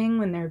ideal thing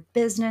when they're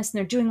business and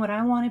they're doing what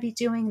I want to be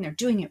doing and they're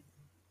doing it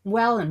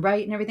well and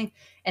right and everything.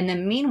 And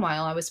then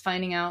meanwhile, I was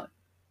finding out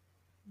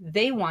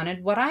they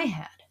wanted what I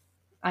had.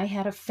 I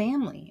had a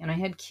family and I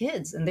had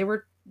kids and they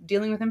were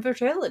dealing with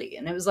infertility.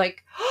 And it was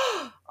like,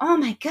 oh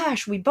my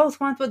gosh, we both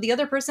want what the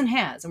other person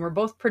has. And we're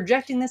both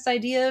projecting this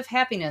idea of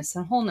happiness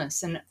and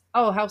wholeness. And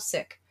oh, how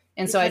sick.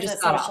 And so I Because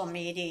just of got social off.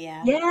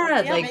 media.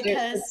 Yeah, Yeah, like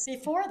because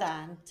before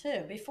then,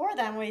 too, before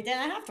then, we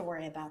didn't have to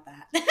worry about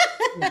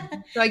yeah.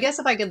 that. So I guess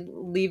if I could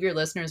leave your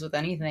listeners with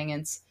anything,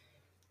 it's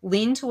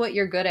lean to what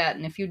you're good at.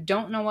 And if you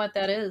don't know what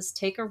that is,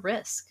 take a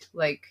risk.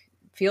 Like,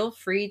 feel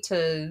free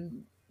to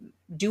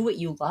do what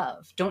you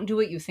love. Don't do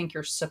what you think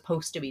you're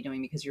supposed to be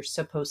doing because you're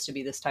supposed to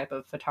be this type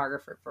of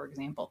photographer, for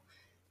example.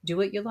 Do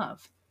what you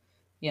love,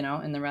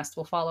 and the rest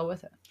will follow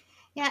with it.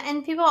 Yeah,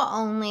 and people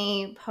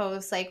only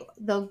post like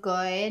the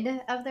good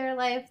of their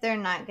life. They're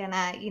not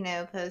gonna,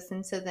 post,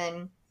 and so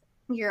then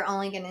you're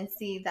only gonna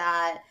see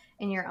that,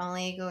 and you're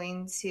only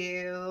going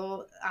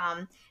to,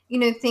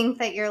 think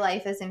that your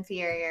life is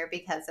inferior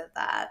because of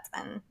that.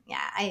 And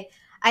yeah,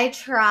 I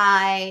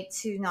try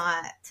to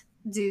not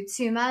do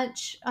too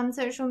much on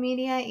social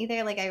media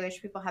either. Like I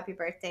wish people happy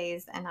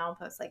birthdays, and I'll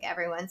post like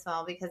every once in a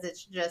while because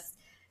it's just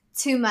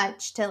too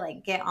much to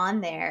like get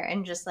on there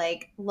and just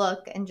like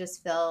look and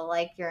just feel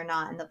like you're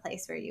not in the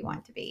place where you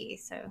want to be.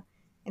 So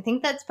I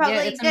think that's Yeah,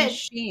 probably it's a good.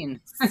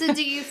 machine. So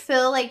do you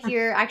feel like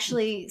you're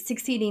actually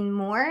succeeding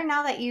more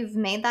now that you've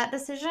made that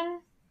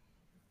decision?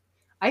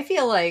 I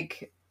feel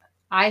like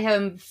I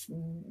have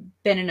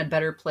been in a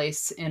better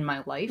place in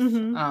my life.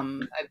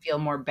 Mhm. I feel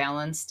more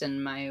balanced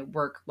in my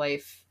work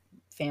life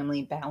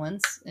family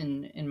balance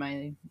in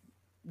my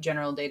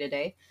general day to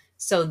day.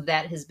 So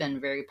that has been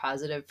very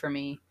positive for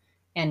me.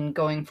 And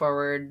going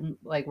forward,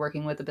 like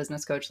working with a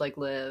business coach like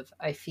Liv,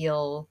 I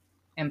feel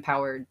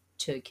empowered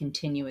to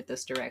continue with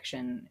this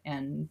direction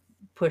and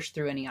push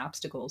through any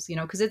obstacles,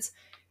 because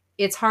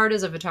it's hard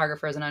as a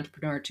photographer, as an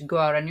entrepreneur, to go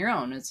out on your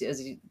own, as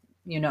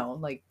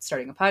like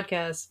starting a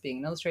podcast, being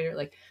an illustrator.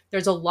 Like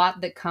there's a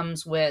lot that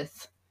comes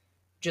with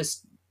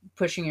just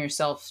pushing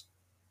yourself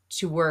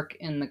to work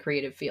in the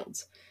creative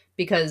fields,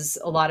 because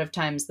a lot of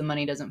times the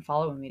money doesn't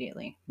follow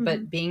immediately. Mhm.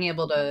 But being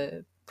able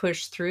to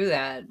push through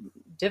that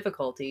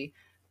difficulty,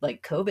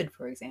 like COVID,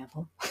 for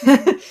example,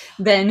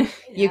 then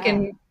you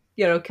can,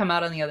 come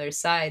out on the other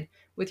side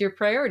with your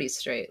priorities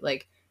straight.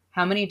 Like,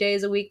 how many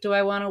days a week do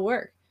I want to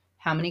work?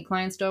 How many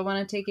clients do I want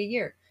to take a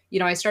year?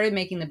 I started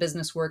making the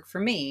business work for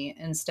me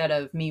instead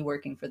of me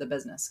working for the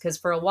business. Because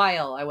for a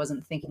while, I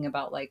wasn't thinking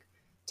about like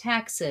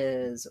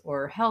taxes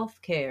or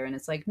healthcare. And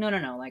it's like, no.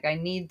 Like, I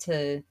need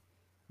to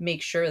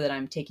make sure that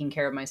I'm taking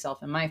care of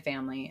myself and my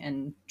family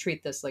and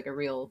treat this like a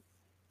real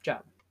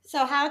job.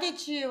 So how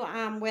did you,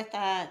 with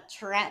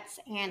Tourette's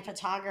and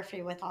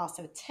photography with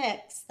also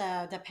tics,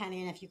 though,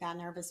 depending if you got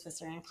nervous with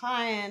certain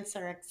clients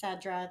or et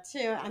cetera,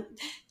 too?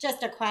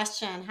 Just a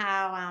question,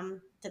 how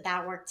did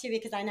that work too?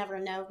 Because I never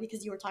know,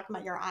 because you were talking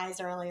about your eyes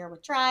earlier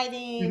with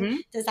driving. Mm-hmm.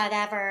 Does that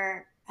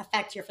ever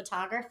affect your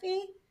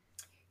photography?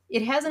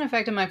 It hasn't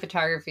affected my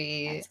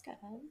photography. That's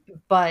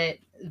good. But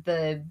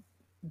the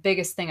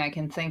biggest thing I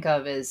can think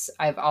of is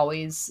I've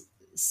always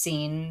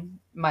seen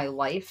my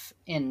life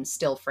in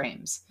still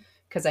frames.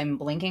 because I'm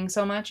blinking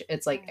so much.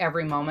 It's like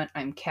every moment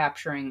I'm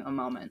capturing a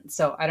moment.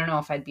 So I don't know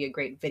if I'd be a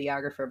great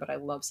videographer, but I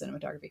love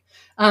cinematography.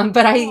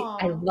 But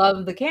I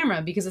love the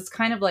camera because it's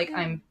kind of like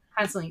I'm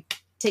constantly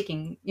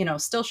taking,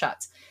 still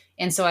shots.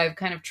 And so I've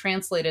kind of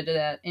translated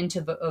that into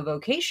a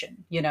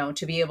vocation,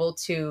 to be able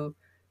to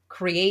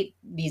create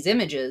these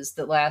images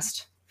that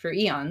last for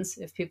eons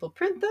if people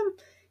print them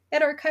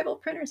at archival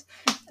printers.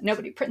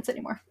 Nobody prints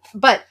anymore.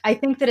 But I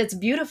think that it's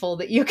beautiful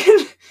that you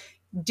can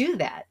do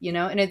that,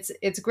 and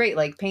it's great.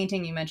 Like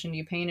painting, you mentioned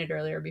you painted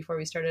earlier before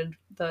we started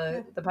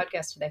the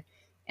podcast today.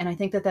 And I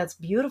think that that's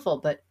beautiful,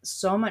 but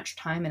so much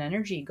time and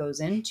energy goes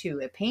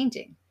into a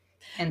painting.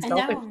 And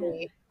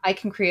selfishly, I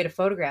can create a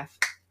photograph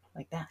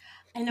like that.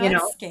 I know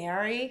it's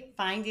scary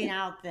finding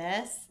out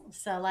this.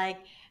 So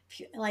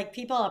like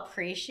people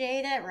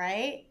appreciate it,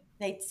 right?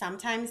 They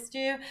sometimes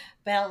do,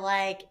 but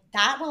like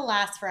that will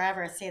last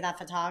forever. See that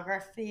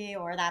photography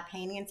or that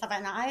painting and stuff.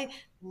 And I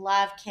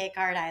love cake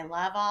art. I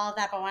love all of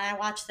that. But when I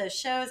watch those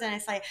shows and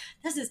it's like,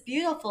 this is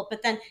beautiful,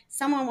 but then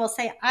someone will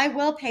say, I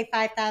will pay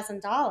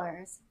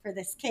 $5,000 for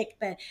this cake.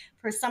 But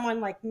for someone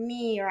like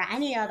me or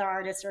any other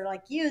artist or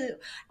like you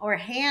or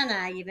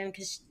Hannah, even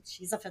because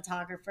she's a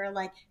photographer,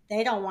 like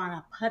they don't want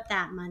to put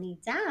that money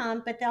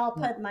down, but they'll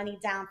put money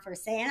down for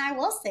say, and I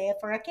will say it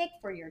for a cake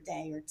for your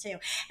day or two.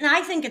 And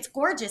I think it's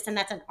gorgeous and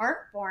that's an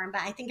art form,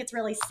 but I think it's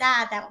really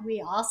sad that we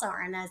also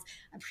aren't as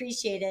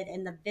appreciated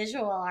in the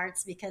visual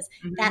arts because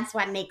that's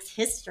what makes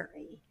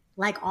history.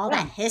 Like all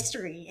that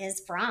history is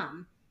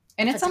from.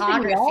 And it's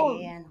something we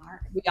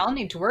all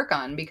need to work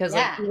on because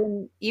like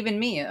even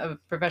me, a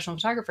professional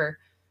photographer,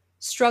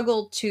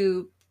 struggled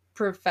to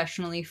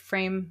professionally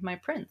frame my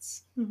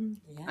prints.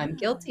 I'm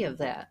guilty of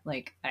that.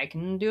 Like I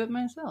can do it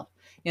myself,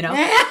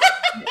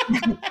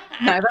 I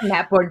have a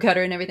mat board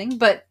cutter and everything,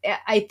 but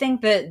I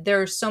think that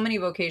there are so many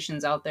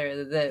vocations out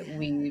there that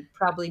we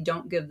probably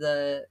don't give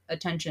the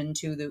attention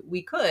to that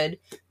we could,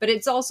 but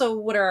it's also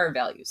what are our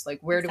values?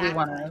 Like where do we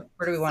want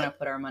to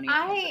put our money?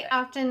 I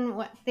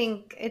often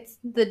think it's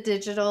the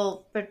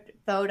digital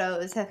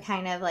photos have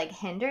kind of like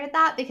hindered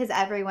that because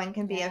everyone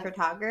can be a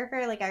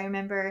photographer. Like I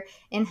remember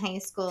in high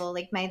school,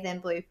 like my then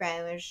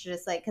boyfriend was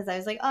just like, because I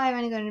was like, oh, I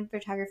want to go into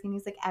photography, and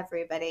he's like,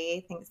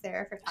 everybody thinks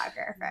they're a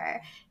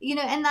photographer,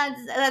 and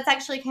that's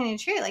actually kind of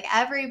true. Like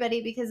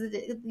everybody, because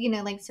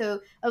like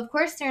so of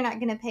course they're not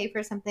going to pay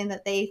for something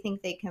that they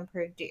think they can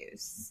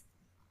produce.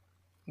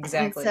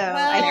 Exactly. And so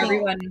I think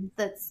everyone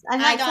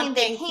I don't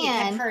think you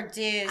can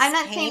produce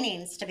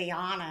paintings, to be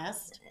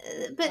honest.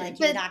 But like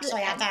you'd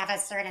actually have to have a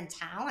certain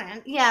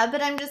talent. Yeah,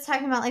 but I'm just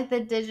talking about like the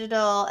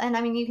digital, and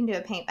I mean you can do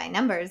a paint by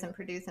numbers and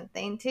produce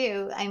something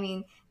too. I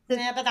mean, but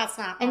that's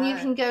not. And you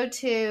can go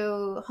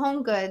to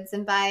Home Goods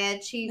and buy a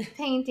cheap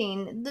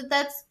painting.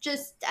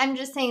 I'm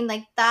just saying,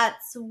 like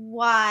that's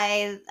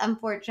why,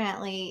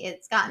 unfortunately,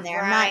 it's gotten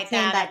there. I'm not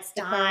saying that's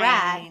the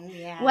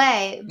correct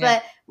way,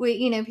 but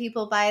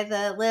people buy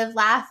the live,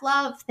 laugh,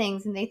 love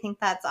things, and they think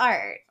that's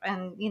art.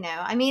 And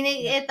I mean,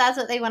 if that's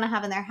what they want to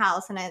have in their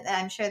house, and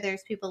I'm sure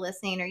there's people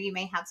listening, or you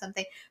may have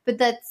something, but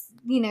that's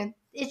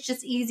it's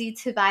just easy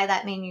to buy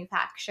that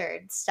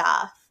manufactured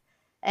stuff.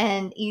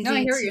 And easy I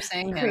hear what to you're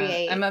saying,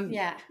 create. It's I'm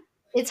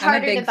a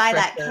harder big to buy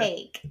that thrifter.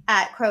 cake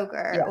at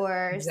Kroger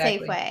or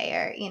exactly. Safeway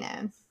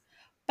or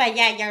But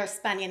yeah, you're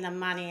spending the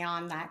money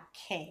on that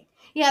cake.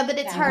 Yeah, but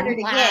it's harder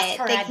to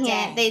get. They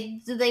can't.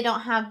 They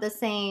don't have the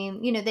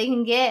same. They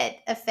can get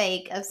a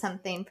fake of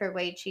something for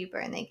way cheaper,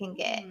 and they can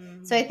get.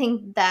 So I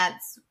think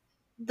that's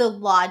the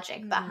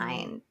logic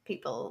behind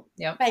people.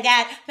 Yep.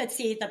 But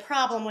see, the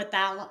problem with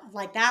that,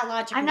 like that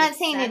logic. I'm not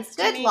saying it's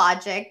good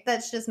logic.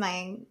 That's just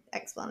my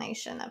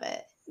explanation of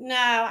it. No,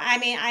 I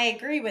mean, I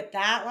agree with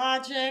that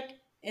logic.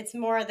 It's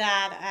more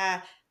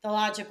that the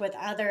logic with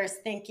others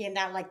thinking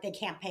that like they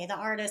can't pay the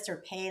artist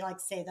or pay like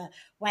say the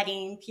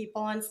wedding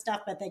people and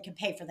stuff, but they can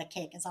pay for the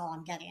cake is all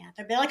I'm getting at.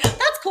 They'd be like,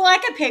 that's cool. I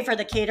could pay for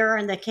the caterer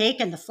and the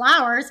cake and the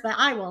flowers, but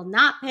I will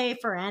not pay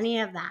for any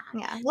of that.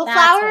 Yeah. Well,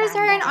 flowers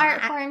are an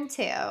art form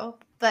too.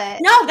 But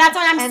no, that's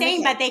what I'm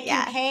saying. But they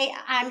can pay.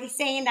 I'm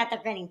saying that they're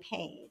getting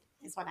paid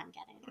is what I'm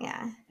getting at.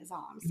 Yeah. Is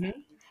all I'm saying.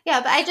 Mm-hmm. Yeah,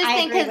 but I just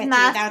think because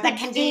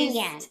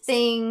mass-produced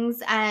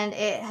things and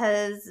it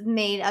has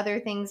made other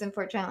things,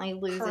 unfortunately,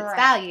 lose its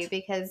value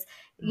because,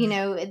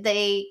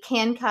 they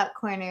can cut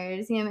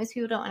corners. Most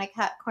people don't want to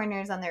cut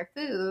corners on their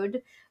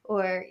food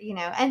or,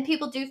 and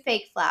people do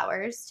fake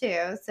flowers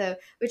too. So,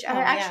 which are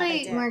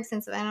actually more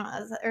expensive. I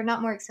don't know, or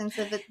not more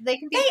expensive, but they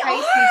can be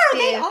pricey too.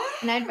 They are.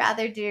 And I'd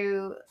rather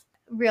do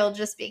real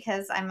just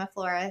because I'm a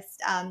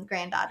florist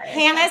granddaughter.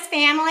 Hannah's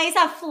family's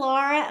a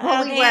florist.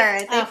 Well, we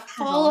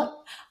were.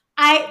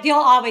 You'll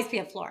always be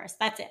a florist.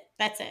 That's it.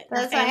 That's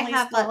why I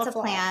have lots of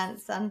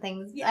plants and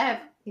things. Yeah. I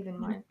have even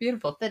more.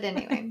 Beautiful. But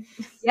anyway.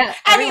 Yeah.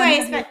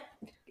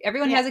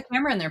 Everyone has a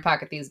camera in their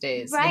pocket these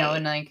days. Right.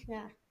 And like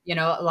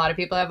a lot of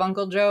people have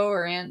Uncle Joe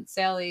or Aunt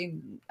Sally.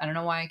 I don't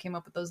know why I came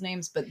up with those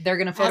names, but they're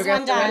gonna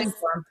photograph their wedding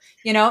for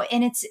them.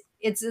 And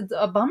it's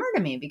a bummer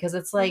to me because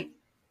it's like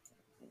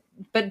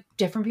but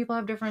different people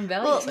have different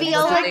values. Well, Like, what do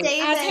Viola they-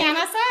 Davis, As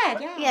Hannah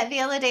said, yeah,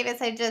 Viola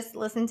Davis, I just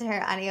listened to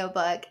her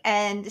audiobook,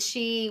 and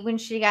when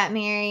she got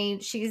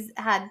married, she's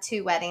had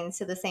 2 weddings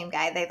to the same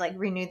guy. They like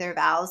renewed their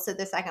vows, so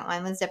the second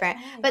one was different.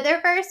 But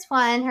their first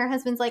one, her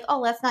husband's like, "Oh,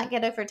 let's not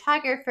get a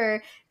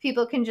photographer.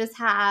 People can just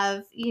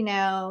have,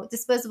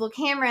 disposable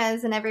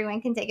cameras and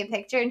everyone can take a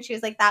picture." And she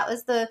was like, that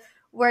was the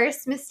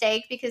worst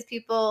mistake because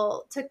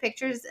people took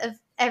pictures of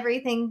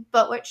everything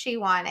but what she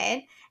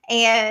wanted.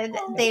 And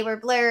they were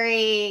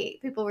blurry.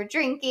 People were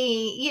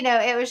drinking.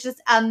 It was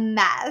just a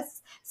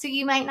mess. So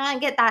you might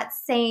not get that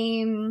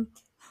same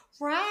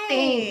right.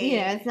 thing.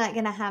 It's not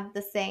going to have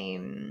the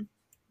same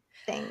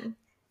thing.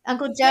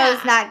 Uncle Joe's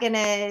Yeah. not going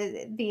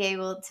to be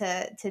able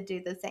to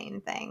do the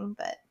same thing.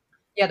 But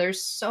yeah,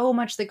 there's so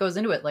much that goes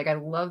into it. Like, I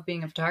love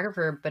being a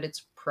photographer, but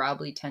it's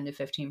probably 10 to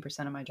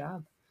 15% of my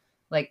job.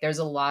 Like, there's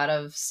a lot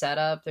of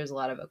setup. There's a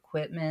lot of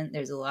equipment.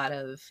 There's a lot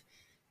of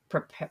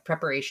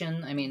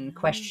preparation. I mean,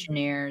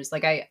 questionnaires.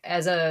 Like,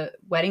 as a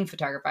wedding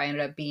photographer, I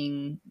ended up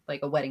being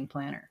like a wedding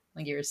planner.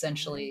 Like, you're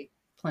essentially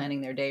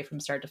planning their day from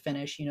start to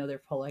finish,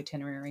 their whole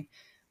itinerary.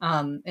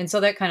 And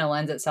so that kind of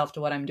lends itself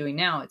to what I'm doing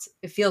now.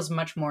 It feels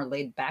much more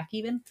laid back,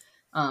 even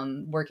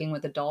working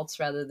with adults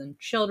rather than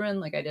children,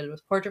 like I did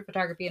with portrait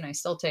photography. And I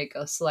still take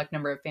a select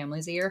number of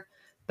families a year,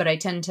 but I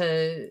tend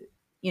to,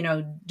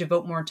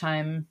 devote more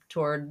time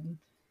toward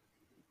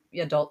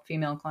adult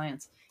female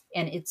clients.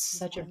 And it's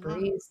such a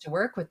breeze to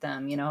work with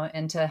them,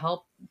 and to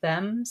help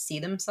them see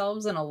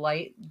themselves in a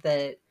light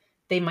that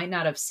they might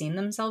not have seen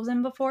themselves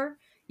in before.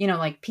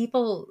 Like,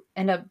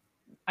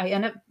 I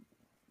end up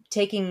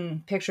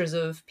taking pictures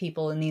of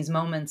people in these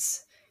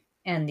moments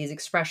and these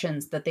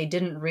expressions that they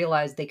didn't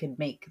realize they could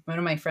make. One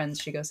of my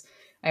friends, she goes,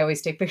 I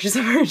always take pictures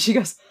of her, and she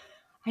goes,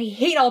 I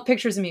hate all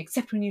pictures of me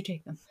except when you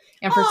take them.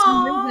 And for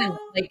some reason,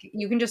 like,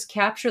 you can just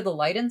capture the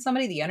light in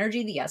somebody, the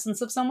energy, the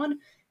essence of someone,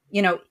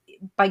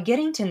 by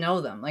getting to know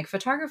them. Like,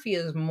 photography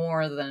is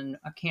more than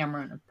a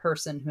camera and a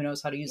person who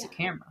knows how to use a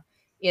camera.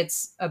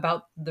 It's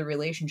about the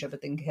relationship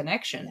and the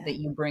connection that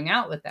you bring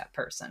out with that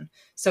person.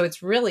 So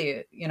it's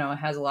really, it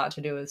has a lot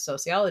to do with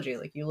sociology.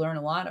 Like, you learn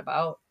a lot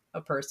about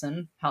a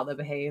person, how they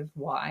behave,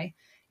 why,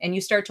 and you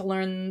start to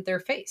learn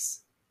their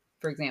face.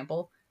 For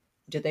example,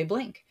 did they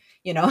blink?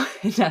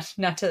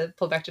 Not to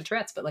pull back to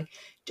Tourette's, but like,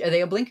 are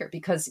they a blinker?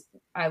 Because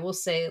I will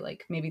say,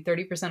 like, maybe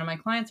 30% of my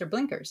clients are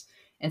blinkers.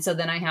 And so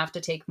then I have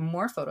to take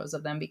more photos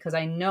of them because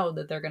I know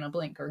that they're going to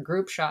blink. Or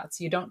group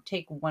shots. You don't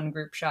take one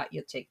group shot,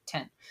 you take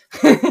 10.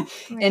 Right.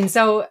 And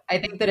so I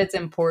think that it's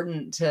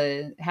important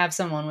to have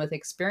someone with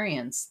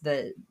experience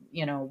that,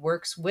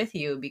 works with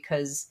you,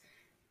 because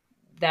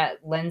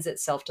that lends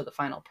itself to the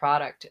final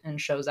product and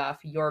shows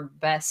off your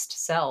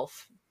best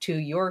self to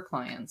your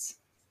clients.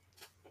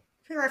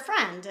 You're a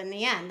friend in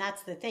the end.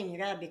 That's the thing. You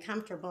got to be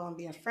comfortable and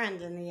be a friend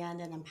in the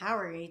end and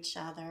empower each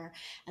other.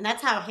 And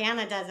that's how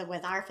Hannah does it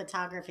with our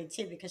photography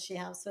too, because she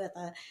helps with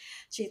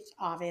she's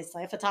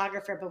obviously a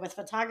photographer, but with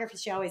photography,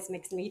 she always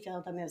makes me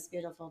feel the most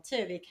beautiful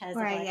too, because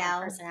of like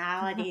our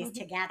personalities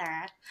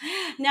together.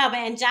 No, but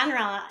in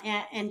general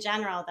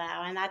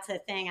though, and that's the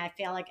thing, I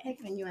feel like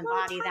when you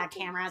embody that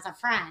camera as a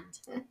friend,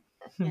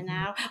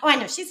 Oh, I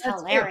know, she's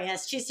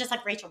hilarious. She's just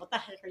like, Rachel, what the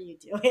heck are you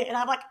doing? And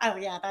I'm like, oh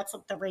yeah, that's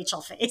the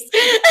Rachel face.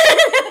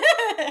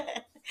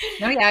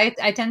 No, yeah,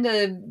 I tend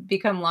to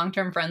become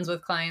long-term friends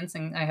with clients,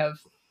 and I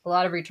have a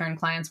lot of return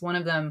clients. One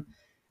of them,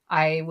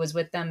 I was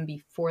with them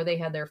before they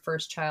had their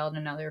first child,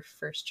 and now their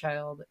first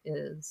child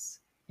is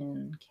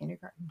in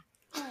kindergarten.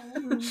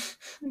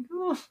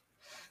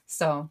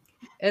 So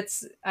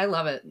I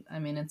love it. I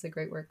mean, it's a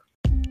great work.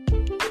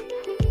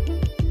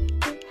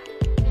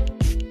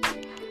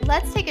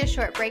 Let's take a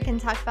short break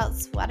and talk about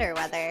sweater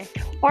weather.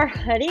 Or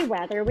hoodie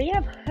weather. We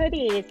have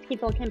hoodies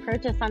people can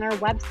purchase on our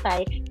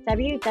website,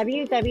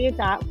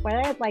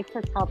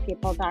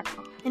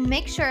 www.whatidliketotellpeople.com. And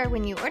make sure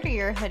when you order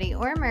your hoodie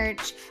or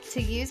merch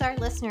to use our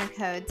listener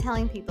code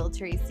Telling People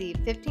to receive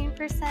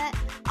 15%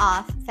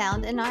 off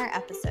found in our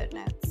episode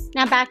notes.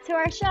 Now back to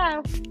our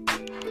show.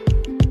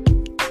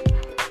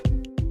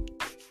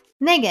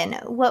 Megan,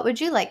 what would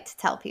you like to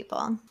tell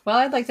people? Well,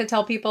 I'd like to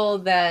tell people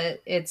that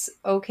it's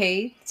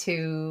okay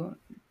to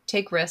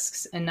take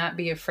risks and not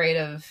be afraid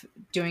of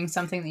doing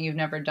something that you've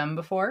never done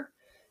before,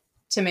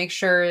 to make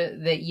sure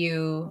that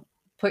you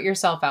put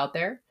yourself out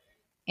there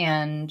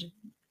and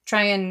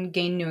try and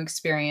gain new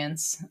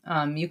experience.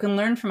 You can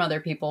learn from other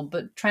people,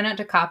 but try not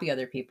to copy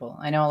other people.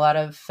 I know a lot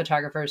of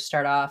photographers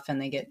start off and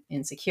they get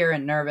insecure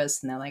and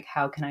nervous, and they're like,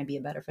 how can I be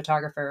a better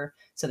photographer?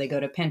 So they go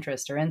to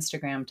Pinterest or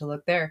Instagram to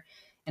look there.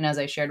 And as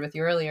I shared with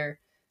you earlier,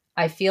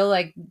 I feel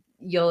like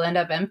you'll end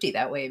up empty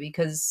that way,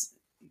 because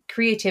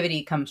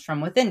creativity comes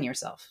from within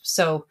yourself.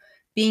 So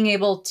being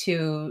able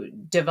to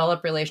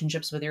develop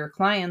relationships with your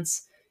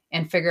clients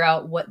and figure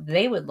out what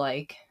they would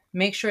like,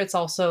 make sure it's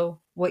also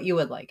what you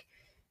would like.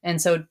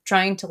 And so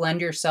trying to lend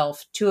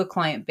yourself to a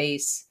client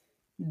base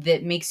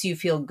that makes you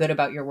feel good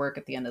about your work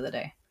at the end of the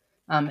day.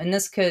 And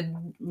this could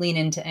lean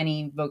into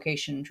any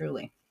vocation,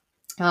 truly.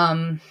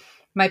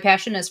 My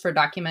passion is for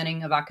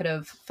documenting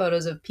evocative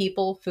photos of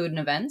people, food, and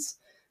events.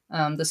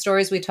 The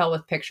stories we tell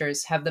with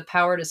pictures have the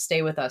power to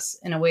stay with us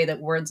in a way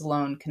that words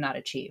alone cannot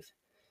achieve.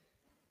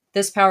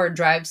 This power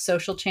drives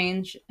social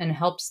change and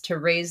helps to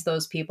raise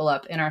those people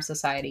up in our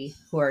society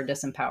who are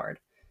disempowered.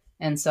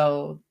 And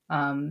so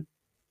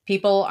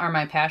people are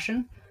my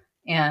passion,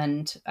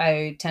 and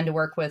I tend to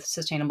work with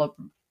sustainable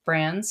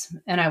brands,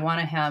 and I want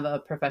to have a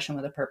profession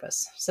with a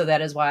purpose. So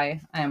that is why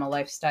I am a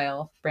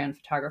lifestyle brand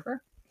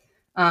photographer.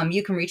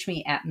 You can reach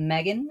me at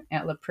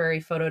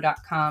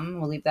megan@laprairiephoto.com.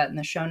 We'll leave that in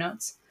the show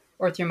notes,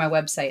 or through my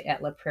website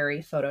at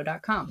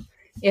laprairiephoto.com.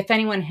 If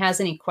anyone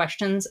has any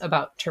questions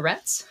about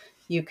Tourette's,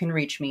 you can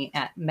reach me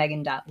at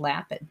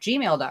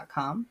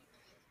megan.lap@gmail.com.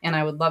 And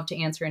I would love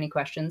to answer any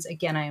questions.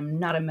 Again, I am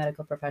not a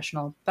medical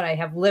professional, but I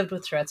have lived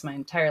with Tourette's my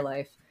entire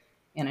life,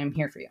 and I'm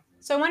here for you.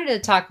 So I wanted to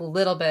talk a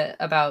little bit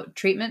about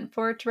treatment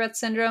for Tourette's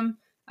syndrome.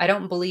 I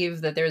don't believe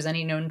that there's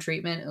any known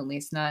treatment, at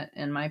least not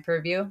in my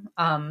purview.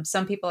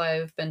 Some people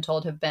I've been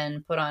told have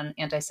been put on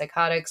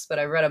antipsychotics, but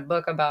I read a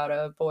book about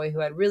a boy who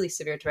had really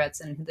severe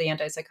Tourette's, and the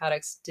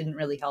antipsychotics didn't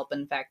really help.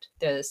 In fact,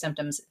 the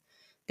symptoms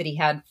that he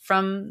had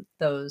from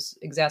those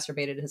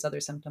exacerbated his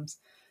other symptoms.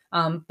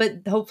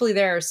 But hopefully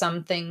there are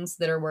some things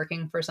that are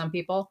working for some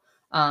people.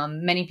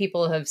 Many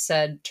people have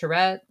said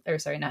Tourette's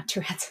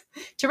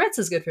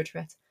is good for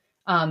Tourette's.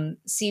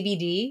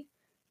 CBD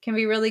can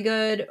be really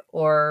good,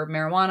 or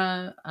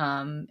marijuana,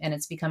 and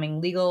it's becoming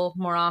legal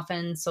more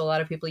often. So a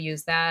lot of people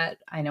use that.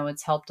 I know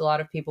it's helped a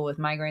lot of people with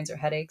migraines or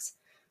headaches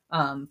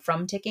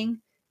from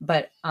ticking,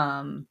 but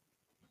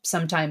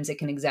sometimes it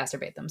can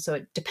exacerbate them. So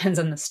it depends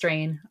on the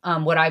strain.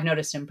 What I've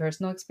noticed in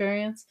personal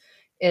experience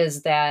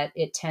is that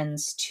it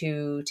tends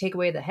to take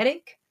away the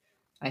headache.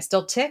 I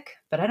still tick,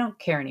 but I don't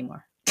care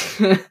anymore.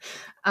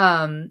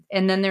 And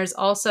then there's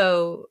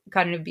also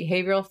cognitive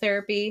behavioral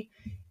therapy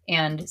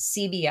and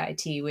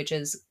CBIT, which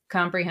is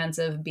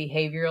Comprehensive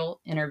Behavioral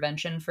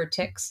Intervention for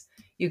Tics.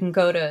 You can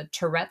go to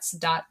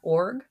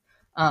tourettes.org.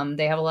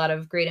 They have a lot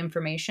of great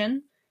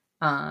information.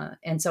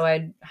 And so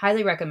I'd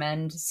highly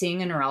recommend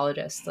seeing a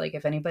neurologist. Like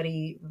if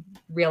anybody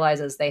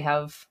realizes they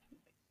have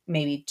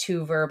maybe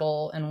 2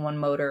 verbal and 1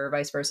 motor, or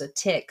vice versa,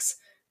 tics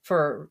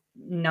for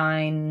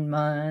 9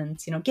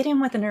 months, get in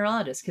with a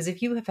neurologist. Because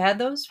if you have had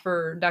those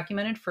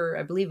documented for,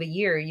 I believe, a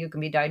year, you can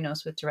be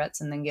diagnosed with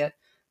Tourette's and then get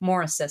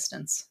more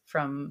assistance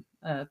from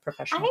a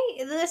professional.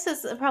 This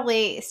is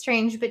probably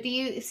strange, but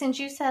since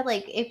you said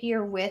like if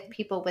you're with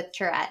people with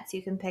Tourette's,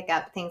 you can pick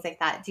up things like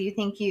that. Do you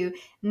think you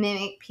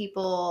mimic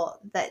people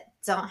that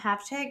don't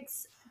have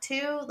tics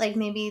too? Like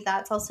maybe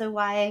that's also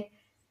why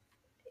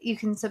you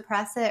can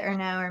suppress it, or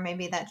no, or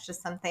maybe that's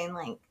just something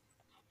like.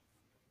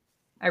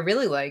 I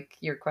really like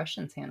your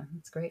questions, Hannah.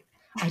 That's great.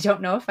 I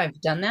don't know if I've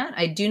done that.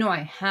 I do know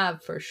I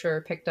have for sure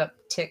picked up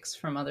tics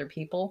from other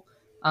people.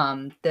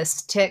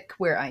 This tic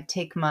where I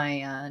take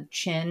my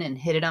chin and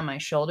hit it on my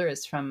shoulder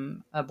is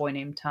from a boy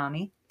named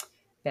Tommy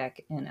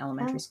back in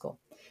elementary school.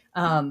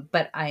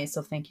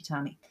 So thank you,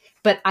 Tommy.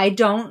 But I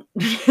don't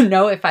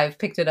know if I've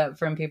picked it up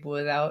from people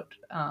without,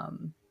 a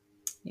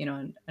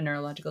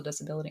neurological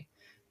disability,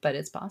 but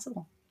it's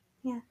possible.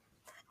 Yeah.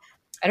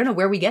 I don't know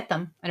where we get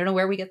them.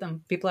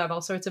 People have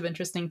all sorts of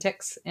interesting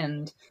tics,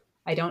 and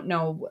I don't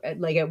know,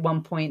 like at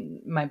one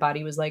point my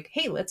body was like,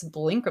 hey, let's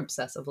blink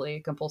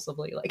obsessively,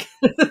 compulsively. Like,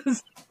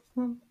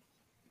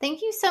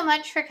 thank you so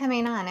much for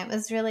coming on. It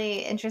was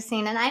really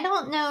interesting. And I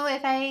don't know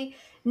if I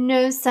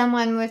know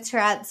someone with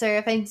Tourette's, or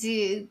if I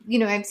do,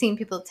 I've seen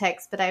people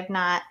tics, but I've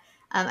not.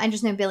 I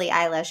just know Billie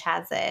Eilish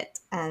has it,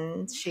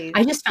 and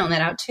I just found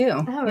that out too.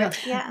 Oh,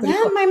 yeah.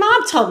 My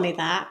mom told me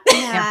that.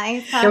 Yeah, I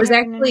saw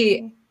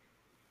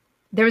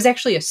there was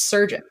actually a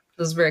surgeon.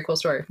 This is a very cool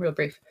story, real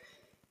brief.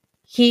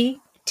 He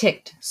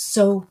ticked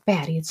so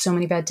bad. He had so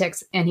many bad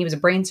tics, and he was a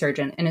brain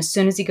surgeon. And as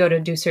soon as he go to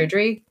do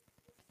surgery,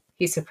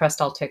 he suppressed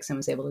all tics and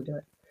was able to do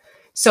it.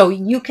 So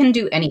you can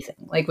do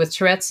anything. Like with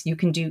Tourette's, you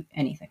can do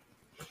anything.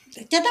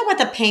 I did that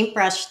with a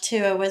paintbrush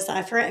too. It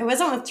wasn't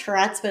with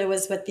Tourette's, but it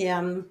was with the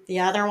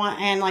other one.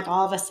 And like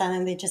all of a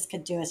sudden, they just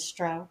could do a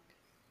stroke,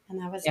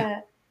 and that was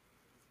it.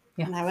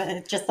 Yeah. And that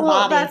was just the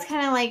body. That's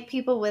kind of like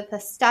people with a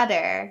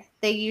stutter.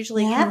 They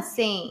usually can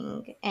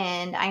sing.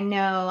 And I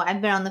know I've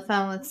been on the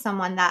phone with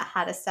someone that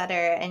had a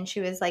stutter, and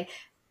she was like,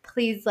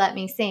 please let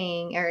me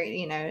sing, or,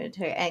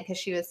 because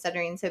she was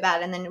stuttering so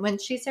bad. And then when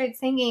she started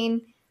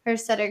singing, her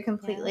stutter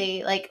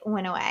completely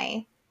went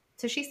away.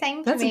 So she sang to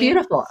me. That's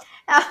beautiful.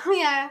 Oh,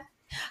 yeah.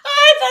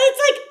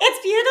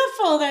 It's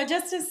beautiful though,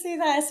 just to see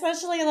that,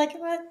 especially like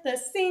with the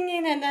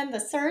singing and then the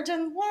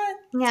surgeon. What?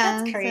 Yeah,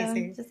 that's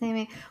crazy.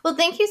 So well,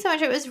 thank you so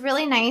much. It was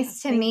really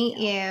nice to meet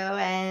you,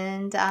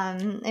 and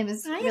it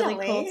was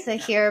really cool to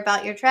hear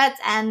about your Tourette's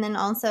and then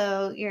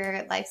also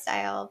your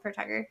lifestyle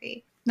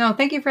photography. No,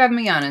 thank you for having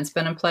me on. It's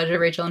been a pleasure,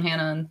 Rachel and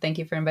Hannah, and thank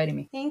you for inviting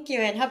me. Thank you,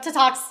 and hope to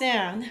talk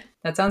soon.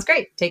 That sounds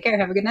great. Take care.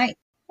 Have a good night.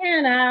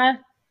 Hannah,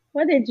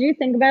 what did you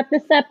think about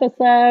this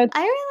episode?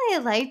 I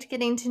really liked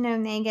getting to know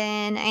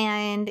Megan,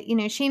 and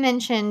she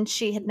mentioned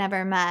she had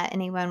never met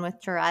anyone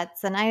with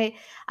Tourette's, and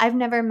I've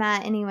never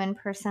met anyone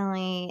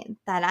personally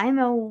that I'm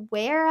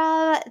aware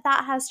of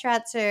that has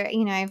Tourette's, or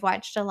I've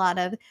watched a lot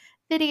of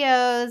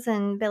videos,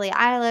 and Billie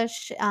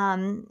Eilish.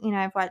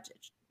 I've watched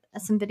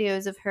some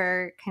videos of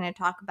her kind of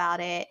talk about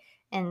it,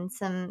 and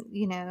some,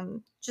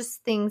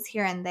 just things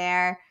here and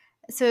there.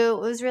 So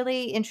it was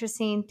really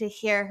interesting to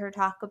hear her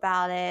talk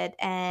about it,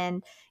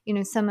 and,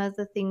 some of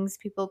the things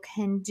people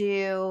can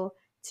do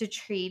to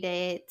treat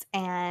it,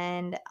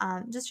 and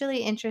just really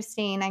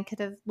interesting. I could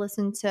have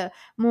listened to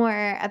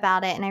more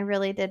about it, and I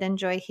really did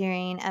enjoy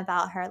hearing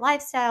about her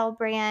lifestyle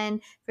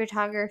brand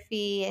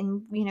photography,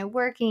 and,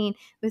 working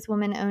with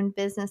women-owned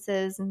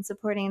businesses and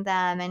supporting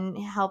them and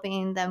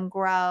helping them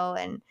grow,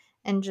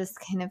 and just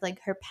kind of like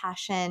her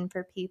passion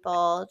for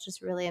people,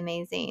 just really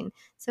amazing.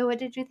 So what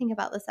did you think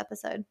about this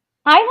episode?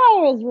 I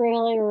thought it was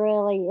really,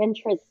 really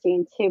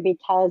interesting too,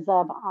 because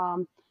of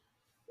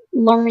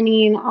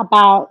learning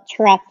about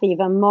Tourette's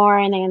even more,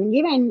 and then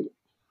even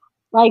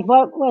like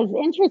what was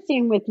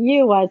interesting with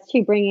you was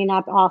to bringing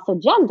up also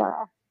gender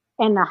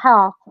in the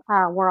health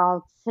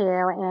world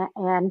too,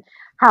 and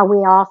how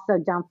we also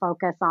don't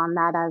focus on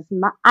that as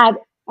much.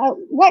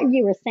 What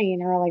you were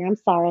saying earlier, I'm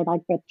sorry,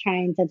 like with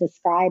trying to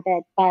describe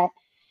it, but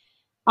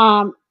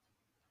um,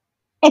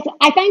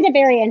 I find it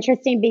very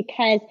interesting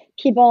because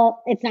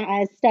it's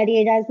not as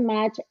studied as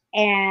much,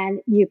 and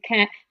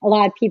a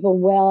lot of people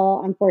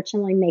will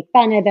unfortunately make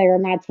fun of it or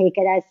not take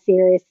it as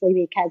seriously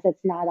because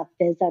it's not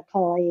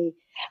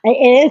it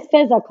is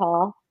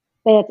physical,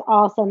 but it's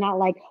also not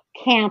like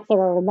cancer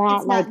or not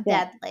It's like not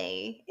that.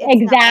 deadly.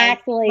 It's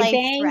Exactly. not like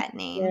Thank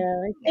life-threatening. you.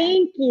 Yeah.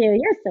 Thank you.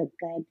 You're so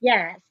good.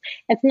 Yes.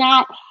 It's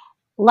not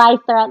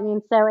life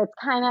threatening, so it's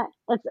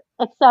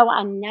so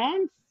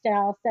unknown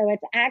still, so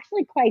it's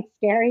actually quite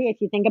scary if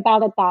you think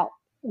about it, that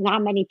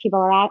not many people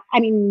are out.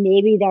 I mean,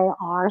 maybe there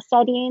are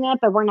studying it,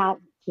 but we're not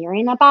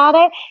hearing about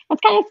it.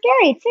 It's kind of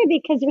scary too,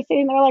 because you're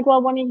sitting there like,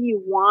 well, when do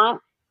you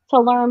want to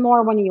learn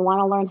more? When do you want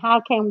to learn? How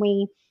can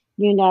we,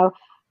 you know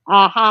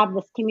have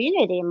this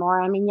community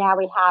more? I mean, yeah,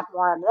 we have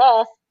more of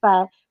this,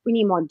 but we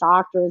need more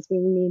doctors, we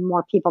need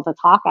more people to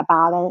talk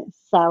about it,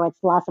 so it's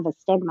less of a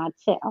stigma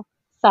too.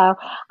 So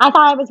I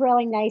thought it was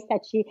really nice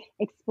that she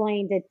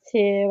explained it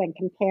too, and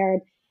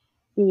compared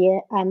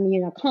the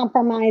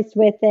compromised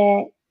with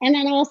it, and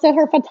then also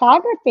her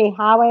photography,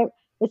 how it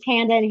was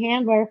hand in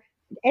hand, where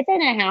it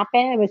didn't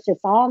happen. It was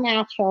just all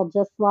natural,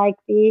 just like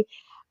the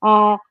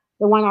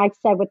one I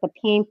said with the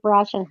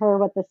paintbrush and her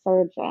with the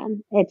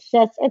surgeon. It's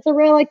a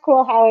really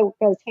cool how it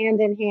goes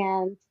hand in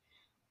hand.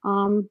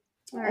 Or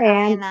I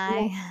And and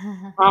I.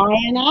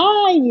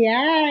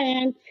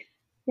 yeah, and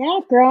yeah,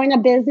 growing a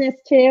business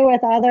too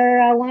with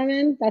other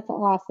women. That's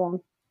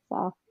awesome.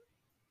 So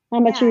how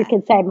much you Yeah.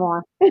 could say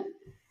more?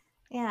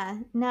 Yeah.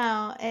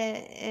 No,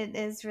 it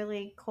is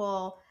really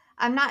cool.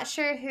 I'm not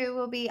sure who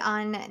will be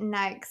on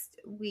next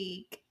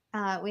week.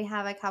 We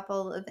have a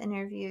couple of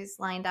interviews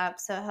lined up,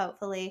 so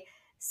hopefully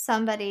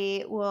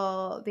somebody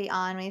will be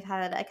on. We've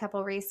had a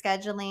couple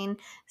rescheduling,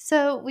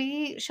 so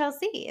we shall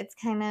see. It's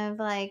kind of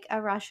like a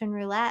Russian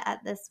roulette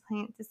at this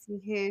point to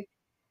see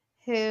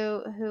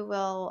who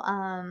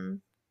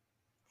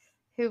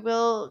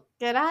will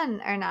get on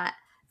or not.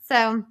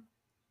 So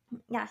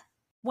yeah.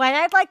 What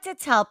I'd like to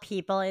tell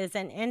people is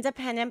an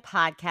independent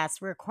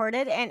podcast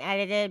recorded and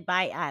edited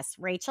by us,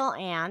 Rachel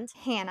and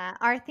Hannah.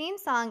 Our theme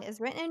song is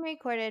written and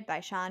recorded by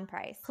Sean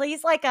Price.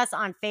 Please like us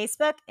on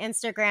Facebook,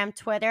 Instagram,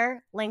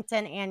 Twitter,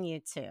 LinkedIn, and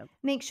YouTube.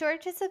 Make sure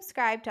to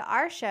subscribe to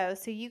our show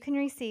so you can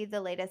receive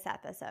the latest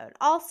episode.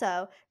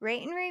 Also,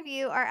 rate and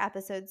review our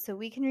episodes so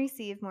we can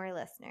receive more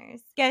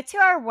listeners. Go to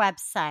our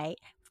website,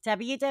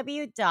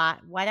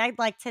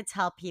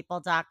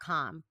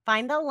 www.whatidliketotellpeople.com.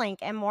 Find the link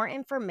and more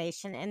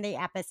information in the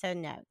episode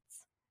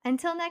notes.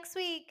 Until next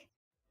week.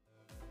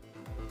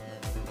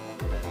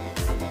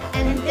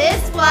 And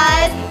this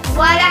was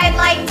What I'd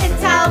Like to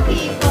Tell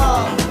People.